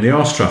 I mean, the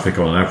arse traffic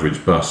on an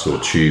average bus or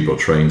tube or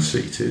train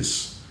seat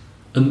is...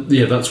 And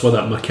that's why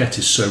that maquette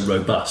is so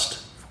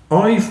robust.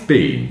 I've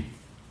been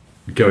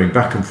going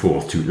back and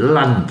forth to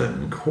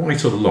London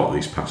quite a lot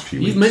these past few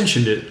weeks. You've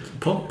mentioned it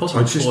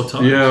possibly 4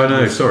 times. Yeah, I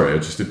know, sorry. I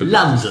just did, but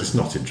London. It's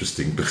not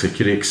interesting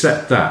particularly,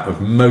 except that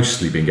I've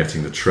mostly been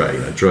getting the train.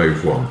 I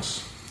drove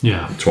once.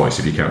 Yeah. Twice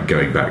if you count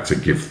going back to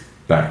give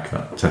back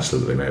that Tesla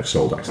that they may have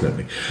sold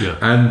accidentally. Yeah.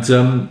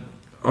 And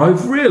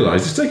I've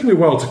realised, it's taken me a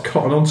while to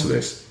cotton onto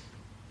this,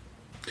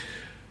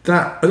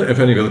 that, I don't know if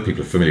any other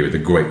people are familiar with the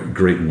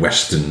Great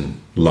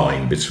Western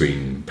line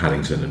between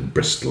Paddington and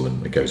Bristol,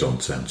 and it goes on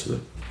down to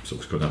the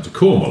sort of goes down to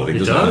Cornwall, I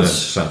think, doesn't it?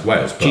 South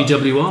Wales. But,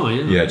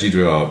 GWR, yeah. Yeah,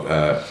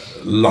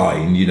 GWR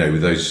line, you know,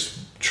 with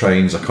those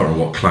trains, I can't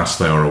remember what class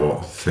they are or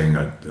what thing,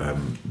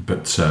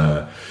 but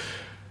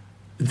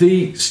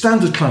the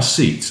standard class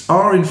seats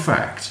are, in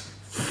fact,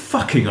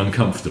 fucking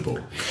uncomfortable.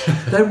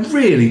 They're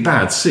really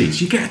bad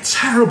seats. You get a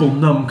terrible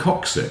numb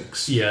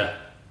coccyx. Yeah.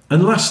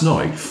 And last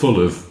night,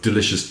 full of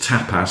delicious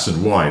tapas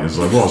and wine as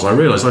I was, I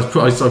realised I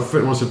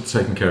wasn't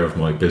taking care of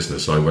my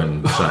business. I went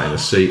and sat in a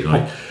seat and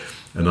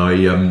I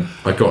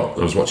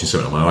was watching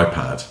something on my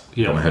iPad,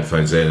 got my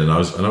headphones in, and I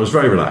was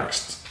very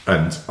relaxed.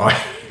 But I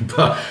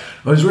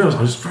realised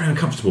I was very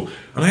uncomfortable,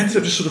 and I ended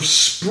up just sort of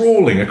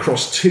sprawling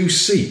across 2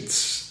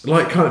 seats,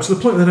 like kind of to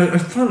the point that I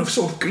found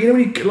sort of, you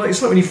know,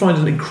 it's like when you find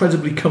an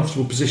incredibly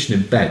comfortable position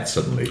in bed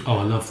suddenly. Oh,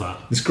 I love that.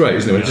 It's great,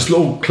 isn't it? When it just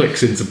all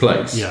clicks into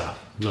place. Yeah.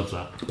 Love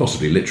that.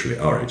 Possibly literally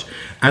at our age.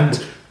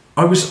 And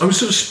I was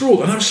sort of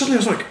sprawled, and I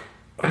was like,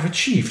 I've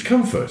achieved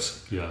comfort.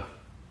 Yeah.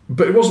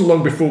 But it wasn't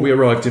long before we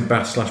arrived in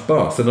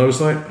Bath/Bath, and I was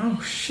like,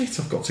 oh shit,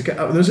 I've got to get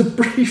up. And there was a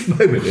brief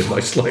moment in my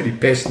slightly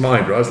pissed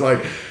mind where I was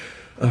like,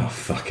 oh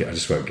fuck it, I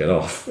just won't get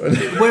off.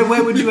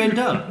 Where would you end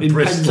up? In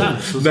Bristol?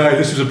 Penzance? No,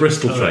 this was a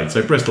Bristol train.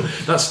 So Bristol,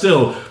 that's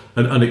still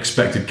an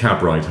unexpected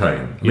cab ride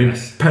home. I mean,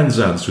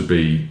 Penzance would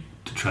be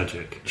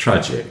tragic.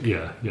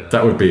 Yeah.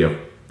 That would be a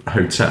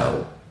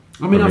hotel.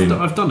 I mean,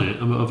 I've done it.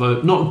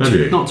 I've not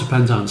to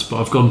Penzance, but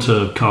I've gone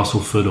to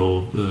Castleford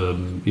or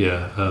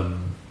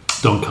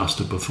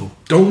Doncaster before.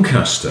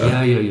 Doncaster?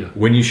 Yeah.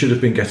 When you should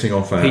have been getting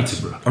off at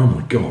Peterborough. Oh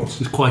my god!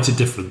 There's quite a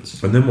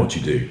difference. And then what do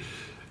you do?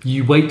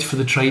 You wait for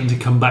the train to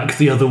come back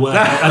the other way.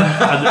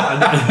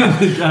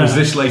 Was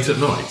this late at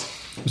night?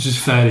 This was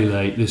fairly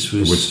late. This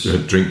was a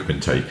drink been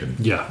taken.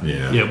 Yeah.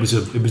 It was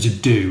a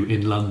do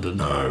in London.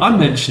 Oh, I'm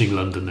mentioning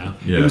London now.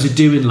 Yeah. It was a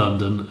do in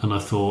London, and I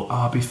thought,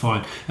 I'll be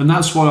fine. And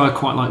that's why I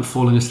quite like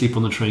falling asleep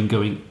on the train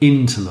going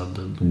into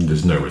London.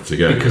 There's nowhere to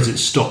go because it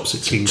stops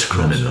at King's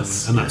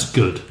Cross, and that's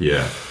good.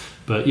 Yeah.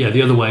 But yeah,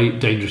 the other way,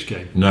 dangerous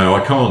game. No,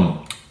 I can't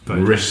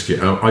risk it.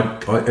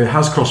 It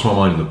has crossed my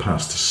mind in the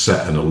past to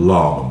set an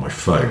alarm on my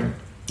phone.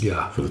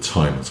 Yeah. For the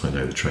time that I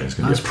know the train's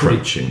going to be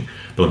approaching.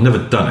 But I've never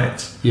done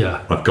it.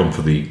 Yeah. I've gone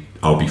for the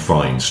I'll be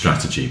fine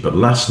strategy. But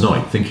last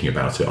night, thinking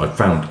about it, I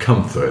found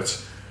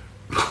comfort.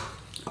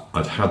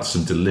 I'd had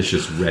some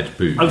delicious red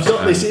booze. I've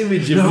got this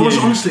image of you. I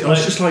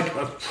was just like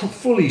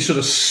fully sort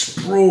of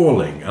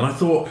sprawling. And I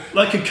thought...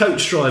 Like a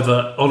coach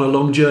driver on a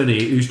long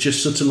journey who's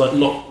just sort of like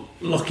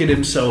locking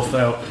himself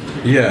out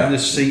in the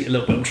seat a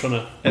little bit. I'm trying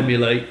to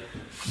emulate...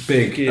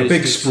 A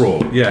big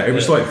sprawl. Yeah, it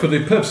was like, for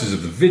the purposes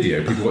of the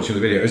video, people watching the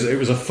video, it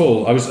was a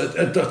full, I was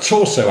at a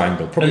torso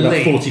angle, probably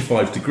about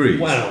 45 degrees.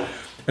 Wow.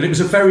 And it was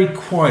a very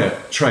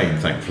quiet train,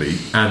 thankfully,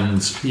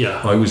 and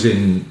I was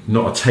in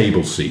not a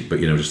table seat, but,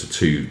 you know, just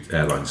 2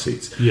 airline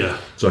seats. Yeah.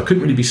 So I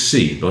couldn't really be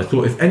seen, but I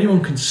thought if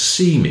anyone can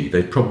see me,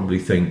 they'd probably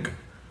think,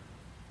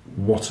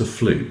 what a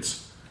flute.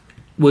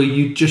 Well,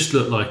 you just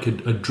look like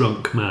a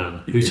drunk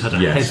man who's had a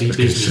heavy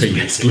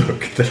business meeting.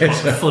 Look,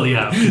 fully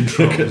out of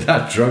control. Look at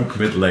that drunk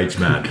middle-aged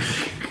man.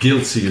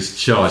 Guilty as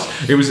charged.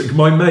 It was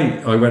my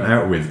mate I went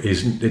out with.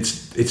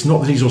 It's not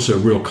that he's also a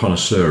real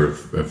connoisseur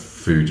of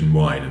food and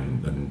wine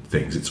and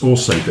things. It's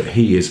also that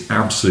he is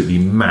absolutely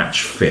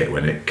match fit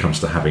when it comes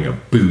to having a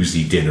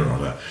boozy dinner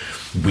on a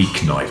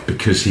weeknight,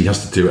 because he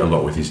has to do it a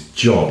lot with his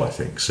job, I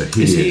think. So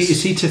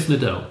is he Tiff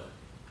Nadell?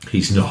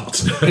 He's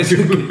not. No. Tiff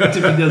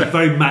Nadell's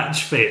very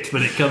match fit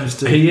when it comes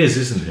to he is,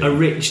 isn't he? A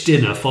rich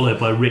dinner followed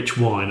by rich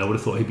wine. I would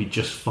have thought he'd be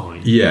just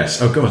fine.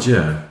 Yes. Oh God,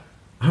 yeah.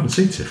 I haven't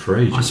seen Tiff for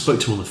ages. I spoke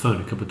to him on the phone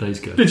a couple of days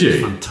ago. Did you?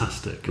 It was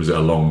fantastic. Was it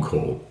a long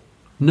call?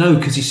 No,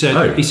 because he said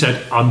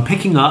I'm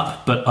picking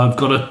up, but I've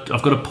got a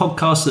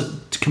podcast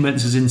that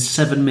commences in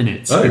 7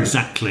 minutes. Oh.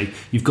 Exactly.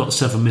 You've got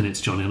 7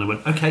 minutes, Johnny. And I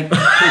went, okay, cool,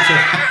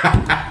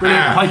 Tiff.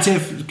 Brilliant. Hi,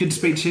 Tiff. Good to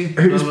speak to you.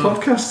 Whose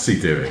podcast is he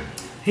doing?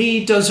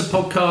 He does a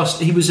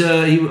podcast.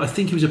 I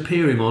think he was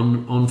appearing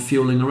on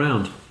Fueling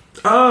Around.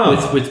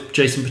 With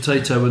Jason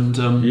Potato and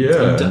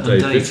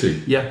Dave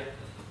Bitty. Yeah.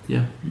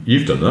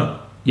 You've done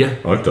that. Yeah,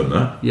 I've done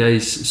that. Yeah,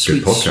 he's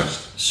sweet good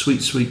podcast.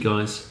 Sweet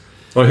guys.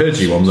 I heard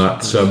you on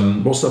that.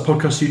 What's that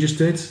podcast you just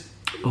did?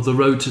 Oh, The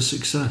Road to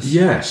Success.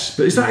 Yes,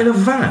 but is that in a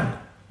van?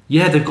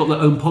 Yeah, they've got their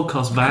own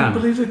podcast van. I can't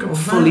believe they've got a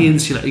van. Fully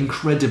insulated,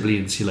 incredibly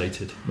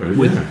insulated.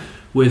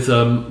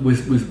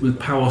 With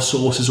power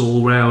sources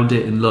all around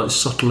it and like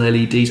subtle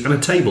LEDs and a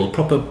table, a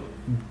proper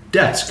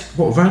desk.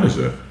 What van is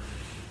it?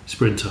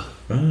 Sprinter.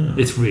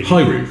 It's really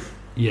high roof.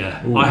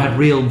 Yeah, Ooh. I had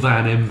real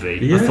van envy.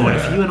 Yeah. I thought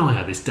if you and I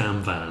had this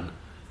damn van.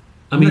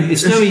 I mean,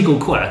 it's no Eagle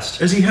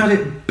Quest. Has he had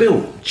it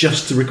built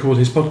just to record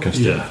his podcast?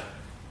 Yeah.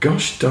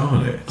 Gosh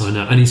darn it. I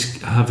know. And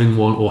he's having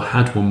one, or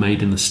had one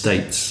made in the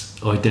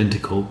States,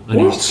 identical.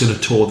 And he's going to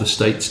tour the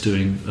States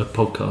doing a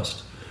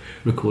podcast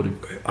recording.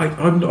 I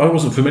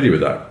wasn't familiar with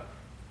that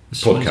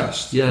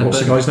podcast. Yeah. What's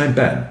the guy's name?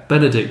 Ben?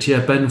 Benedict,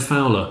 yeah, Ben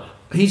Fowler.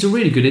 He's a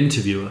really good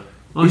interviewer.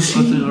 I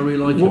think I really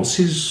like him. What's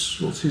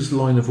his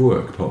line of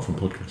work apart from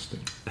podcasting?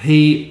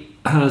 He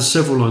has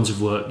several lines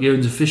of work. He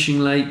owns a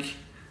fishing lake.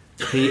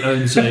 He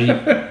owns a...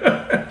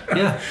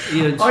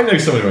 I know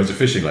someone who owns a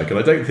fishing lake, and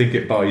I don't think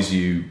it buys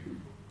you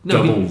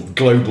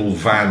global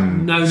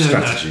van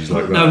strategies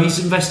like that. No, he's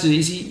invested...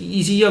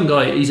 He's a young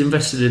guy. He's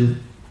invested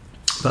in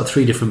about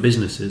 3 different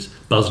businesses.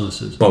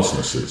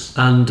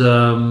 And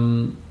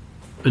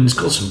he's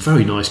got some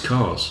very nice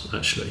cars,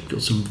 actually.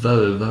 Got some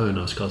very, very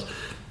nice cars.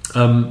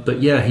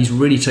 But yeah, he's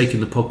really taken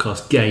the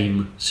podcast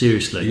game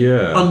seriously.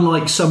 Yeah.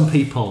 Unlike some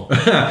people.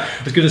 I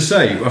was going to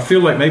say, I feel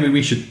like maybe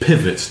we should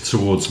pivot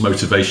towards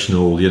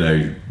motivational,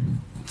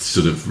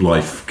 sort of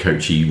life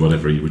coachy,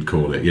 whatever you would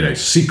call it,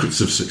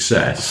 secrets of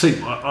success. See,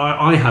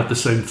 I had the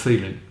same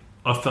feeling.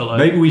 I felt like...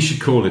 Maybe we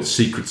should call it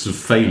secrets of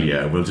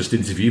failure. We'll just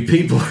interview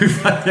people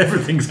who've had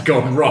everything's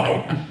gone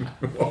wrong.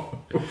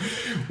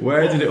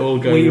 Where did it all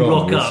go wrong? We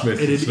rock up in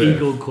an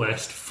Eagle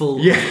Quest full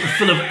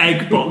of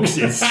egg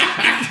boxes.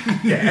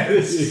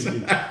 Yes.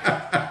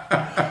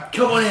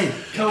 Come on in.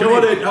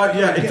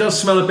 It does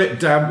smell a bit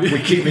damp. We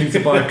keep meaning to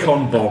buy a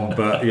con bomb,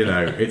 but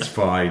it's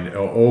fine.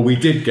 Or we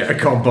did get a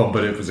con bomb,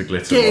 but it was a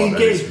glitter one.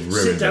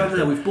 Sit down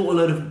there. We've bought a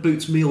load of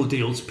Boots meal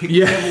deals. Pick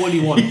whichever one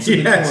you want.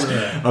 Yes.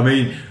 I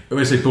mean,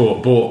 I say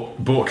bought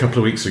a couple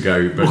of weeks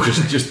ago, but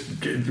just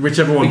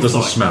whichever one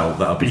doesn't smell,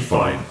 that'll be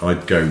fine.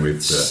 I'd go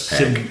with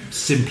egg.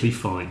 Simply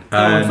fine.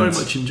 I very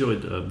much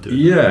enjoyed doing that.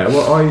 Yeah,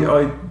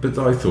 well, but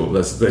I thought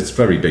that's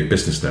very big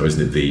business now,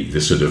 isn't it?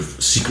 The sort of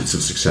secrets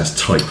of success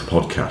type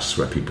podcasts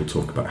where people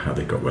talk about how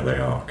they got where they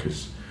are.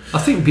 Because I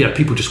think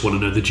people just want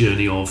to know the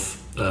journey of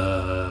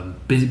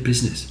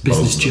business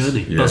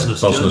journey.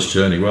 Business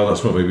journey. Well,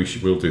 that's what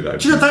we'll do that.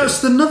 Do you know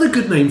that's another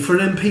good name for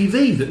an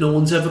MPV that no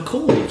one's ever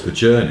called? The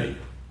Journey.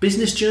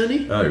 Business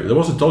Journey? Oh, there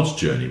was a Dodge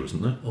Journey,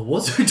 wasn't there? Or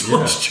was there a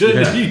Dodge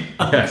Journey?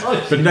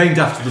 Yeah. But named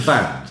after the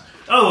band.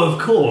 Oh,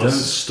 of course. Don't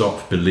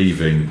stop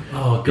believing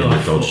in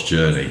the Dodge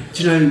Journey.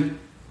 Do you know,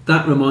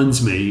 that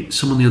reminds me,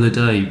 someone the other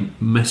day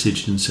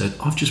messaged and said,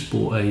 I've just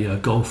bought a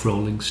Golf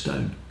Rolling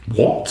Stone.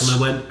 What? And I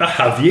went,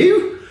 have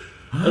you?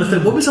 And I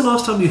thought, when was the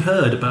last time you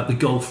heard about the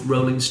Golf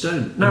Rolling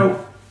Stone?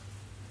 Now,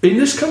 in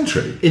this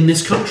country? In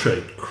this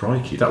country.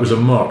 Crikey. That was a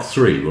Mark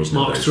III, wasn't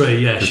it? Mark III,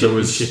 yeah.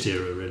 Shit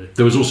era, really.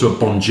 There was also a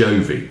Bon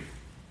Jovi.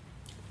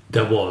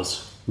 There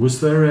was.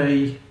 Was there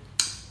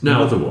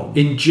another one?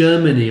 In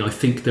Germany, I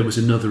think there was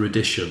another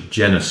edition.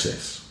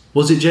 Genesis.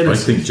 Was it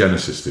Genesis? I think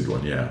Genesis did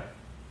one, yeah.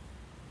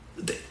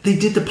 They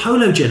did the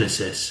Polo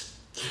Genesis.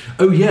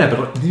 Oh, yeah,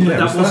 but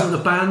that wasn't the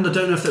band. I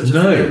don't know if that was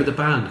affiliated with the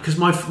band. Because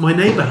my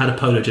neighbour had a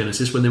Polo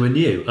Genesis when they were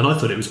new, and I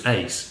thought it was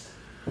Ace.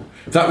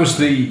 That was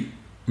the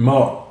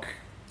Mark...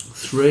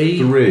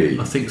 Three.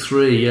 I think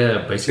 3,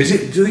 yeah,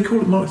 basically. Do they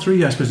call it Mark 3?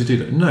 Yeah, I suppose they do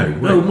that. No,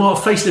 Mark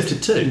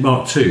Facelifted 2.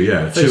 Mark 2,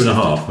 yeah.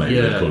 2.5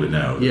 maybe they call it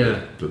now. Yeah.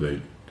 But they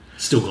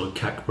still got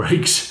cack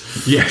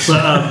brakes. Yes.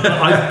 But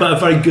a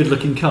very good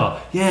looking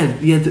car. Yeah.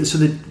 So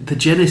the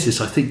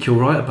Genesis, I think you're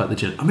right about the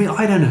Genesis. I mean,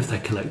 I don't know if they're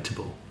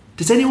collectible.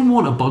 Does anyone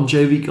want a Bon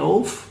Jovi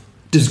Golf?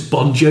 Does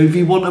Bon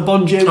Jovi want a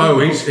Bon Jovi? Oh,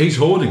 he's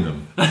hoarding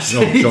them.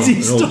 John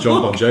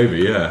Bon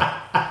Jovi, yeah.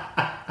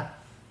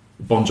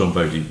 Bon John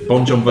Bovey.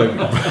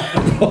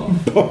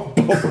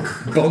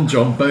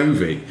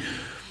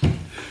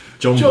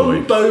 John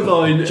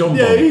Bovine. John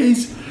yeah, Bovine.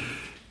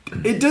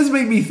 It does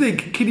make me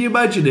think. Can you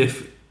imagine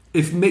if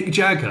Mick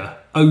Jagger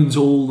owns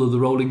all of the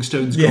Rolling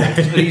Stones gold and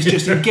he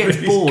gets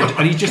bored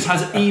and he just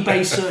has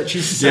eBay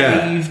searches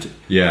saved.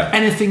 Yeah.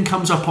 Anything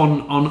comes up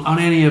on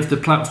any of the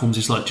platforms,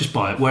 it's like just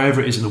buy it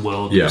wherever it is in the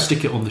world. Yeah.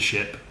 Stick it on the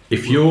ship.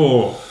 If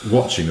you're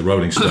watching the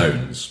Rolling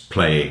Stones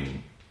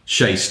playing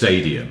Shea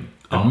Stadium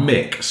and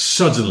Mick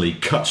suddenly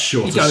cuts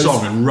short a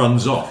song and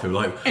runs off, you're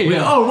like,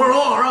 we're all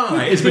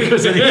right. It's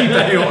because an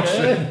eBay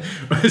auction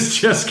has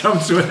just come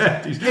to an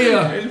end.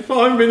 In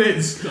 5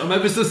 minutes. I'm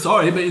ever so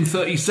sorry, but in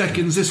 30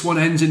 seconds, this one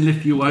ends in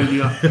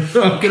Lithuania.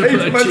 I'm going to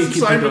put a cheeky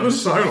bit on.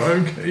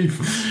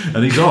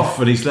 And he's off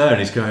and he's there and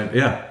he's going,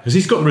 because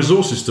he's got the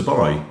resources to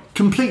buy.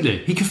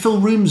 Completely. He can fill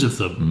rooms of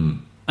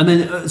them. And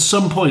then at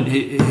some point,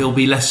 he'll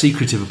be less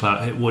secretive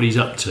about what he's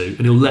up to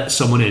and he'll let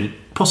someone in,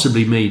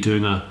 possibly me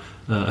doing a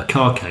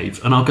car cave,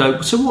 and I'll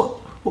go,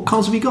 so what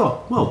cars have you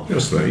got? Well,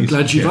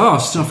 glad you've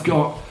asked. I've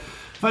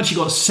actually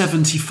got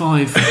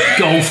 75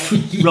 Golf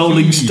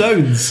Rolling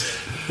Stones.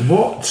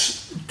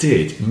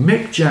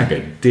 Mick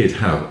Jagger did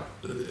have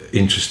an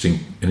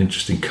interesting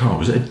car?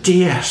 Was it a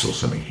DS or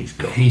something he's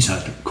got? He's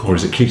had or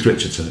is it Keith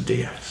Richards had a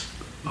DS?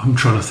 I'm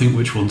trying to think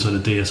which one's had a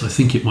DS. I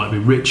think it might be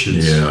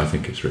Richards. Yeah, I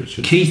think it's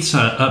Richards.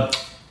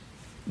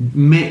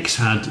 Mick's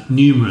had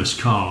numerous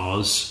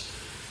cars.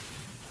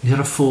 He had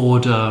a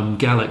Ford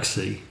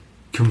Galaxy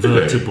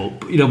convertible,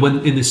 when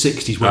in the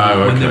 60s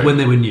when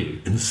they were new.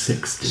 In the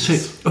 60s, so,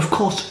 of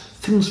course,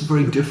 things were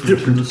very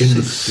different in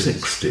the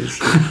 60s.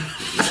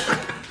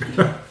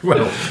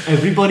 Well,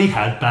 everybody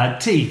had bad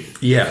teeth.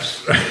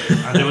 Yes,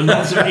 and there were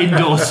lots of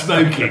indoor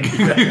smoking.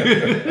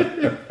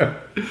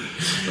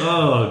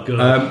 Oh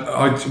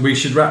God! We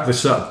should wrap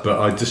this up, but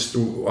I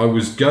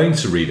was going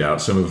to read out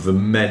some of the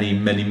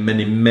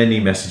many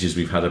messages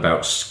we've had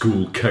about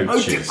school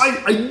coaches.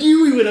 I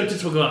knew we would have to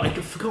talk about it.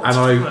 I forgot.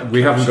 And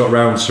we haven't got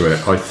round to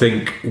it. I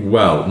think.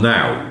 Well,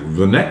 now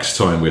the next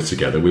time we're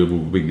together, we'll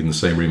be in the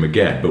same room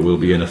again, but we'll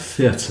be in a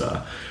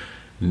theatre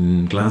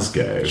in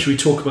Glasgow. Should we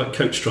talk about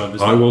coach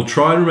drivers? I will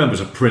try and remember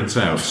to print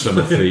out some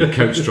of the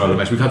coach driver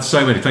messages. We've had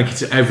so many. Thank you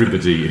to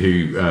everybody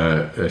who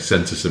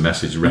sent us a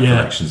message,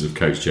 recollections of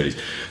coach journeys.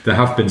 There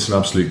have been some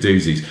absolute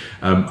doozies.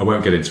 I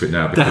won't get into it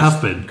now.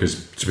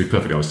 Because, to be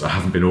perfectly honest, I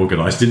haven't been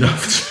organised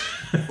enough.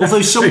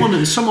 Although someone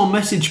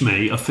messaged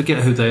me, I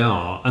forget who they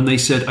are, and they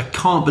said, I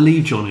can't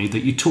believe, Johnny,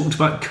 that you talked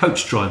about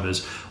coach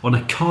drivers on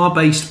a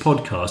car-based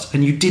podcast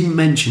and you didn't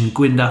mention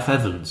Gwyndaf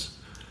Evans.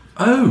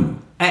 Oh,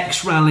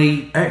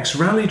 ex-rally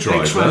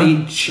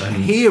driver,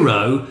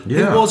 hero,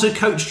 who was a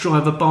coach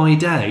driver by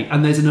day,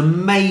 and there's an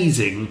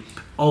amazing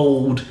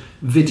old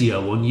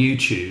video on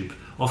YouTube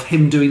of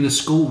him doing the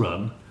school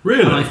run.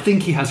 Really? And I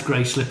think he has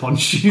grey slip-on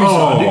shoes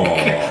on.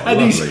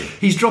 And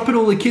he's dropping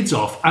all the kids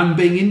off and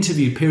being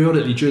interviewed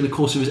periodically during the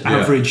course of his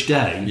average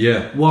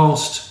day,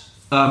 whilst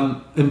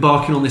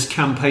embarking on this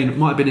campaign. It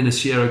might have been in a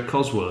Sierra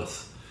Cosworth.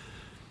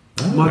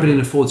 Might have been in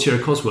a Ford Sierra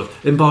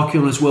Cosworth,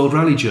 embarking on his world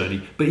rally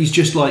journey. But he's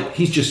just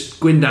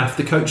Gwyndaf,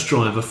 the coach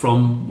driver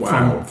from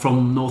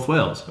North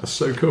Wales. That's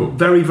so cool.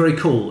 Very, very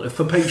cool.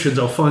 For patrons,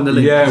 I'll find the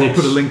link. Yeah, we'll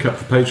put a link up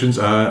for patrons.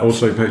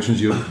 Also, patrons,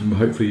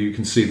 hopefully you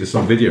can see this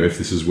on video if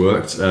this has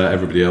worked.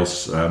 Everybody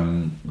else,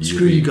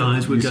 screw you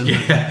guys. We're going.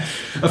 Yeah,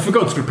 I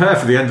forgot to prepare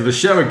for the end of the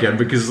show again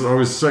because I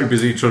was so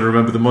busy trying to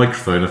remember the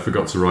microphone. I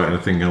forgot to write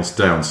anything else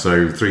down.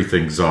 So 3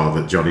 things are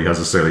that Johnny has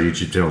a solo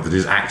YouTube channel that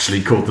is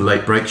actually called The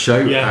Late Break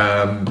Show.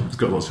 Yeah. It's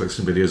got lots of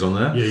excellent videos on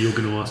there. Yeah, you're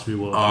going to ask me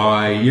what.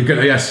 You're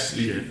going to, yes.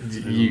 Yeah.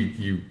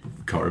 You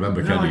can't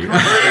remember, can you?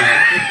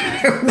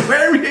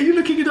 Where are you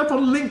looking it up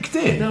on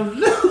LinkedIn? No,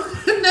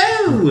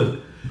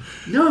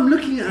 I'm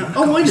looking at.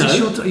 Oh, I know.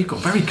 You've got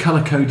a very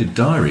colour-coded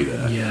diary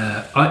there.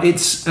 Yeah,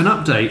 it's an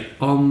update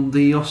on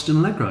the Austin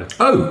Allegro.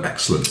 Oh,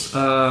 excellent.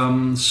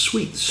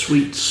 Sweet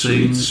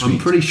soon. I'm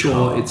pretty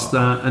sure it's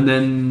that, and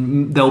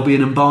then there'll be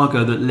an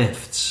embargo that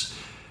lifts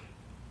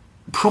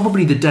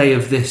probably the day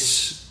of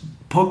this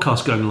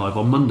podcast going live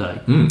on Monday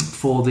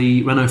for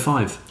the Renault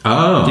 5.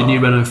 The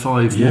new Renault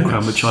 5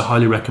 walk-around, which I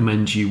highly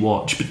recommend you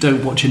watch, but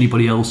don't watch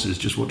anybody else's,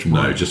 just watch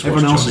mine. No, just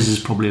everyone watch else's Johnny's.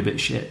 is probably a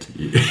bit shit.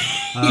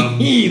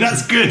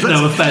 That's good.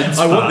 No offence.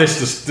 I want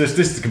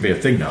this can be a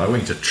thing now. I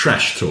want you to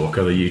trash talk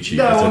other YouTubers.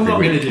 No, I'm not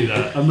going to do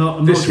that. I'm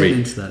not this getting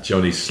week, into that.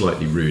 Johnny's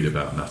slightly rude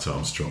about Matt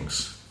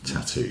Armstrong's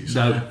tattoos.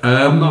 No,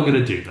 I'm not going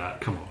to do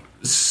that. Come on.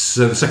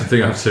 So the second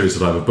thing I have to say is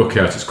that I have a book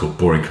out. It's called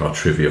Boring Car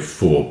Trivia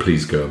 4.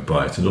 Please go and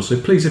buy it. And also,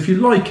 please, if you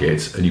like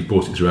it and you've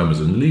bought it through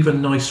Amazon, leave a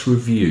nice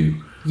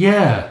review.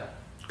 Yeah.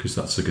 Because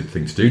that's a good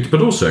thing to do.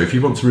 But also, if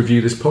you want to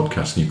review this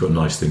podcast and you've got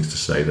nice things to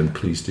say, then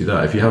please do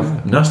that. If you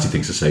have nasty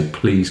things to say,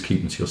 please keep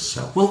them to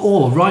yourself. Well,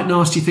 or write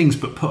nasty things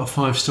but put a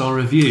 5-star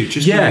review.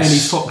 Just really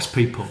fox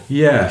people.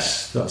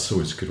 Yes, that's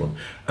always a good one.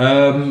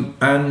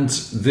 And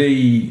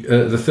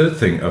the third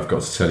thing I've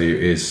got to tell you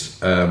is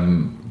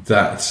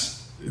that...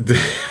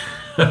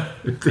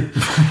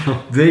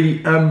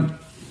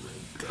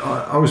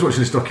 I was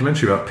watching this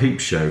documentary about Peep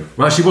Show.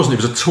 Well, actually, it wasn't.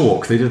 It was a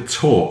talk. They did a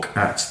talk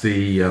at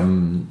the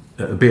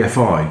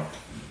BFI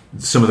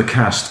some of the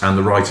cast and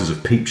the writers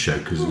of Peep Show,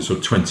 because it was sort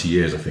of 20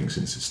 years, I think,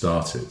 since it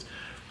started.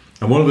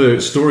 And one of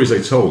the stories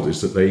they told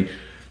is that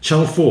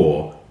Channel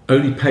 4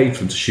 only paid for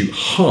them to shoot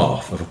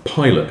half of a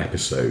pilot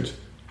episode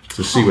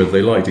to see whether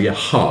they liked it. Yeah,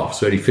 half,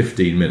 so only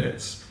 15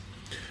 minutes.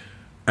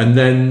 And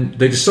then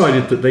they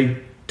decided that they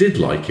did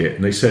like it,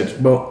 and they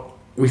said, well,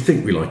 we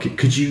think we like it.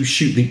 Could you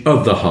shoot the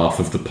other half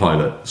of the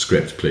pilot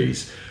script,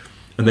 please?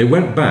 And they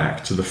went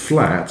back to the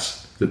flat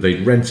that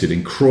they'd rented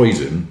in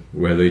Croydon,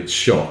 where they'd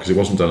shot, because it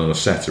wasn't done on a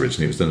set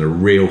originally, it was done in a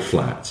real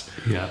flat.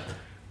 Yeah.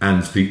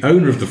 And the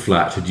owner of the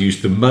flat had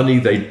used the money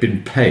they'd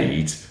been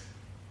paid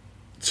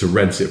to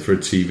rent it for a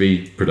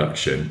TV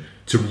production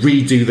to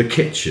redo the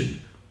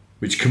kitchen,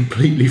 which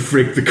completely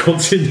frigged the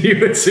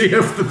continuity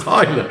of the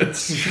pilot.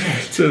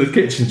 So the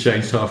kitchen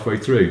changed halfway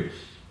through.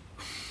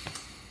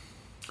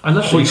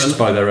 Hoist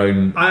by their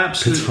own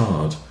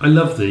petard. I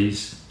love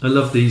these. I've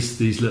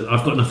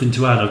got nothing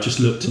to add. I've just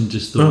looked and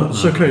just thought. Oh,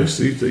 it's okay.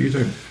 So you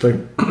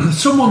don't.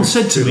 Someone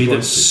said to me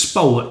that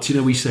spout.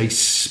 We say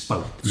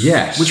spout.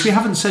 Yes. Which we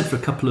haven't said for a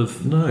couple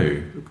of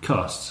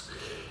casts.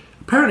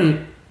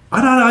 Apparently,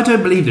 I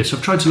don't believe this.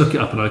 I've tried to look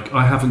it up and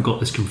I haven't got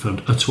this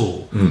confirmed at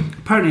all.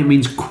 Apparently, it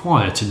means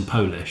quiet in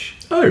Polish.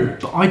 Oh.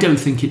 But I don't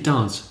think it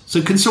does.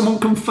 So can someone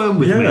confirm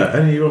with me? Yeah.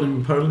 Anyone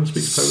in Poland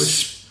speaks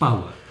Polish?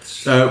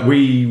 Spout.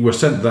 We were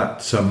sent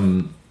that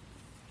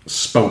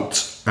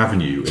Spout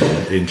Avenue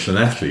in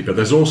Llanelli, but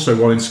there's also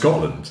one in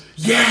Scotland.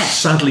 Yes!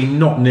 Sadly,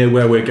 not near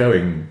where we're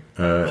going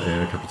in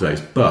a couple of days.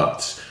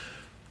 But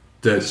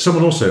there's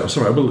someone also.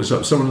 Sorry, I will look this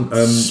up. Someone.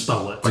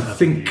 Spout I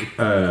think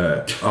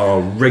our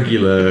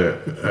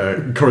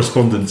regular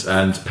correspondent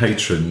and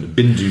patron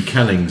Bindu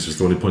Cannings was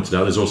the one who pointed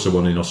out. There's also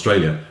one in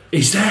Australia.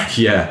 Is there?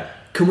 Yeah.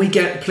 Can we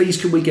get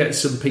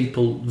some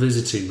people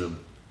visiting them?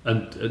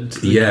 And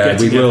yeah,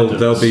 we will.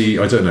 There'll be.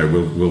 I don't know.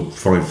 We'll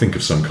think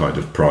of some kind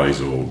of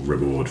prize or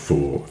reward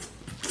for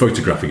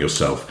photographing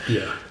yourself.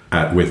 Yeah.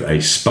 With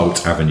a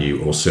Spout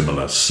Avenue or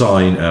similar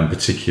sign, and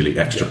particularly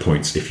extra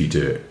points if you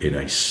do it in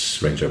a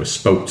Range Rover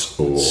Spout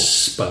or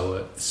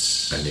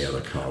any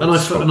other car. And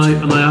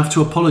I have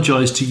to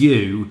apologise to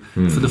you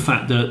for the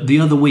fact that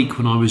the other week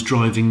when I was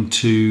driving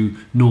to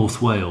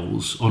North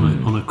Wales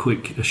on a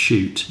quick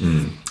shoot,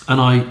 and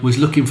I was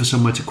looking for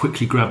somewhere to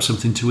quickly grab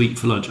something to eat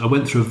for lunch, I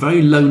went through a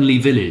very lonely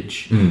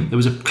village. There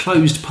was a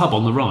closed pub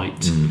on the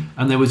right,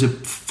 and there was a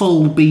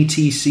full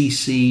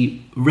BTCC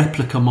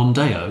replica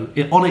Mondeo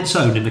on its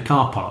own in the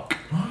car park.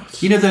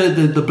 What? You know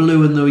the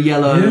blue and the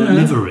yellow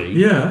livery?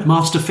 Yeah.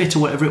 Master Fit or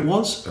whatever it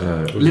was?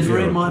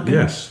 Livery, it might have been.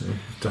 Yes.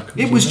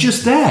 It was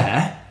just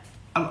there.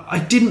 I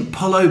didn't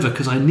pull over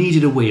because I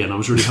needed a wee and I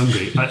was really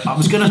hungry. I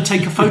was going to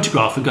take a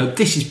photograph and go,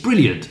 this is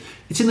brilliant.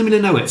 It's in the middle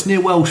of nowhere. It's near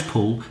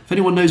Welshpool. If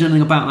anyone knows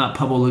anything about that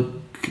pub or the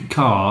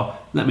car,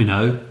 let me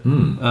know.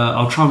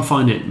 I'll try and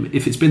find it.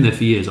 If it's been there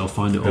for years, I'll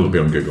find it. It'll be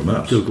on Google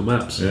Maps.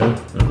 Yeah.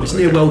 It's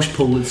near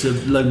Welshpool. It's a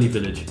lonely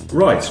village.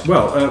 Right.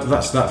 Well,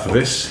 that's that for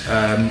this.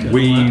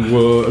 We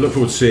will look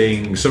forward to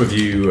seeing some of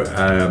you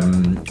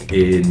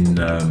in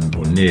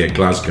or near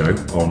Glasgow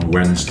on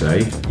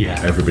Wednesday.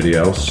 Yeah. Everybody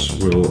else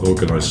will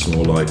organise some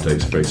more live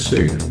dates very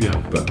soon. Yeah.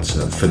 But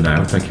for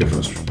now, thank you very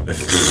much.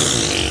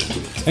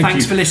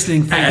 Thanks for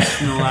listening.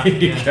 Thanks and all that. There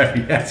you go.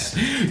 Yes.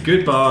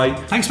 Goodbye.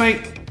 Thanks,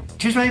 mate.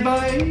 Cheers, mate.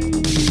 Bye.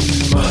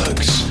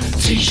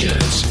 Mugs,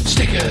 t-shirts,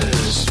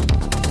 stickers.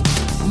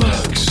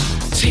 Mugs,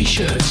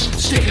 t-shirts,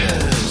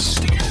 stickers.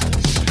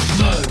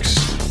 Mugs,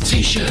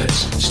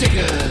 t-shirts,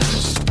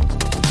 stickers.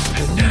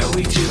 And now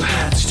we do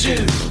hats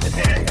too.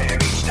 They're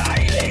very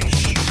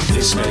stylish.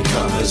 This may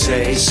come as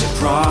a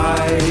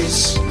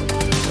surprise,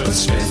 but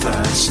Smith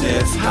and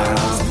Sniff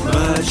have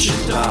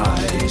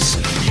merchandise.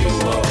 You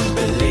won't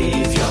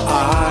believe your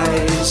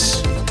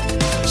eyes.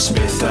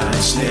 Smith and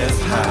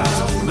Sniff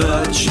have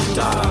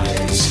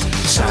merchandise.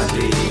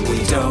 Sadly,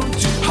 we don't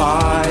do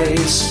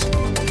pies,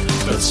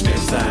 but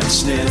Smith and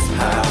Sniff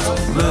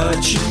have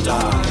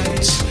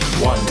merchandise.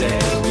 One day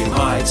we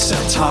might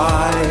sell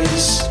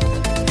ties.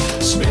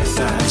 Smith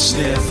and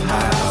Sniff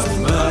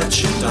have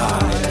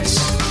merchandise.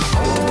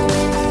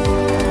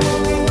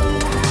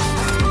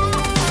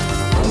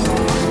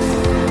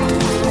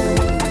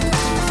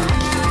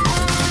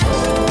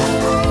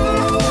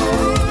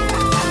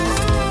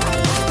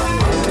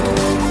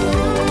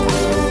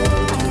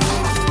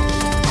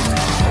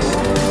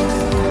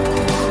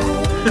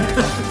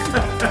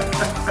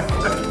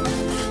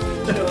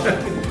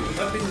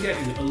 I've been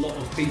getting a lot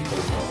of people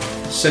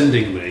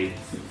sending me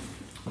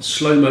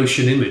slow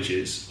motion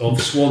images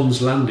of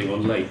swans landing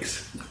on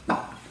lakes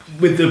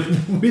with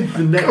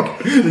the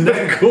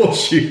neck, Of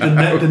course you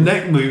have. the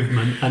neck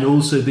movement and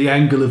also the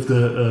angle of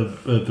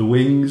the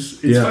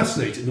wings. It's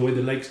fascinating the way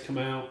the legs come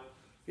out.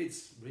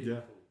 It's really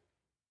cool.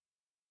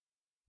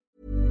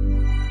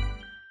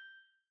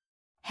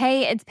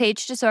 Hey, it's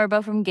Paige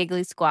DeSorbo from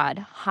Giggly Squad.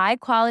 High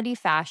quality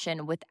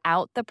fashion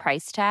without the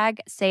price tag.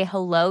 Say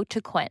hello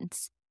to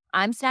Quince.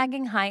 I'm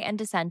snagging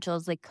high-end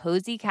essentials like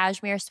cozy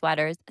cashmere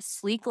sweaters,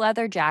 sleek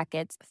leather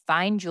jackets,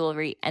 fine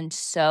jewelry, and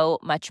so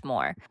much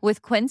more.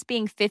 With Quince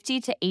being 50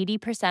 to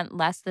 80%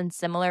 less than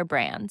similar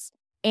brands.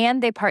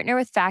 And they partner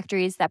with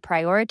factories that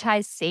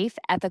prioritize safe,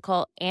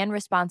 ethical, and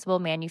responsible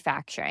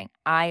manufacturing.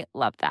 I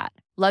love that.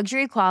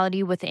 Luxury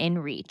quality within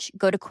reach.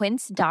 Go to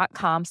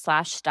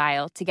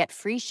quince.com/style to get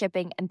free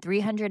shipping and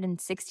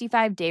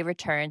 365-day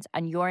returns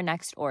on your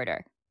next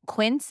order.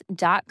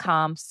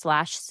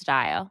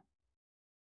 Quince.com/style.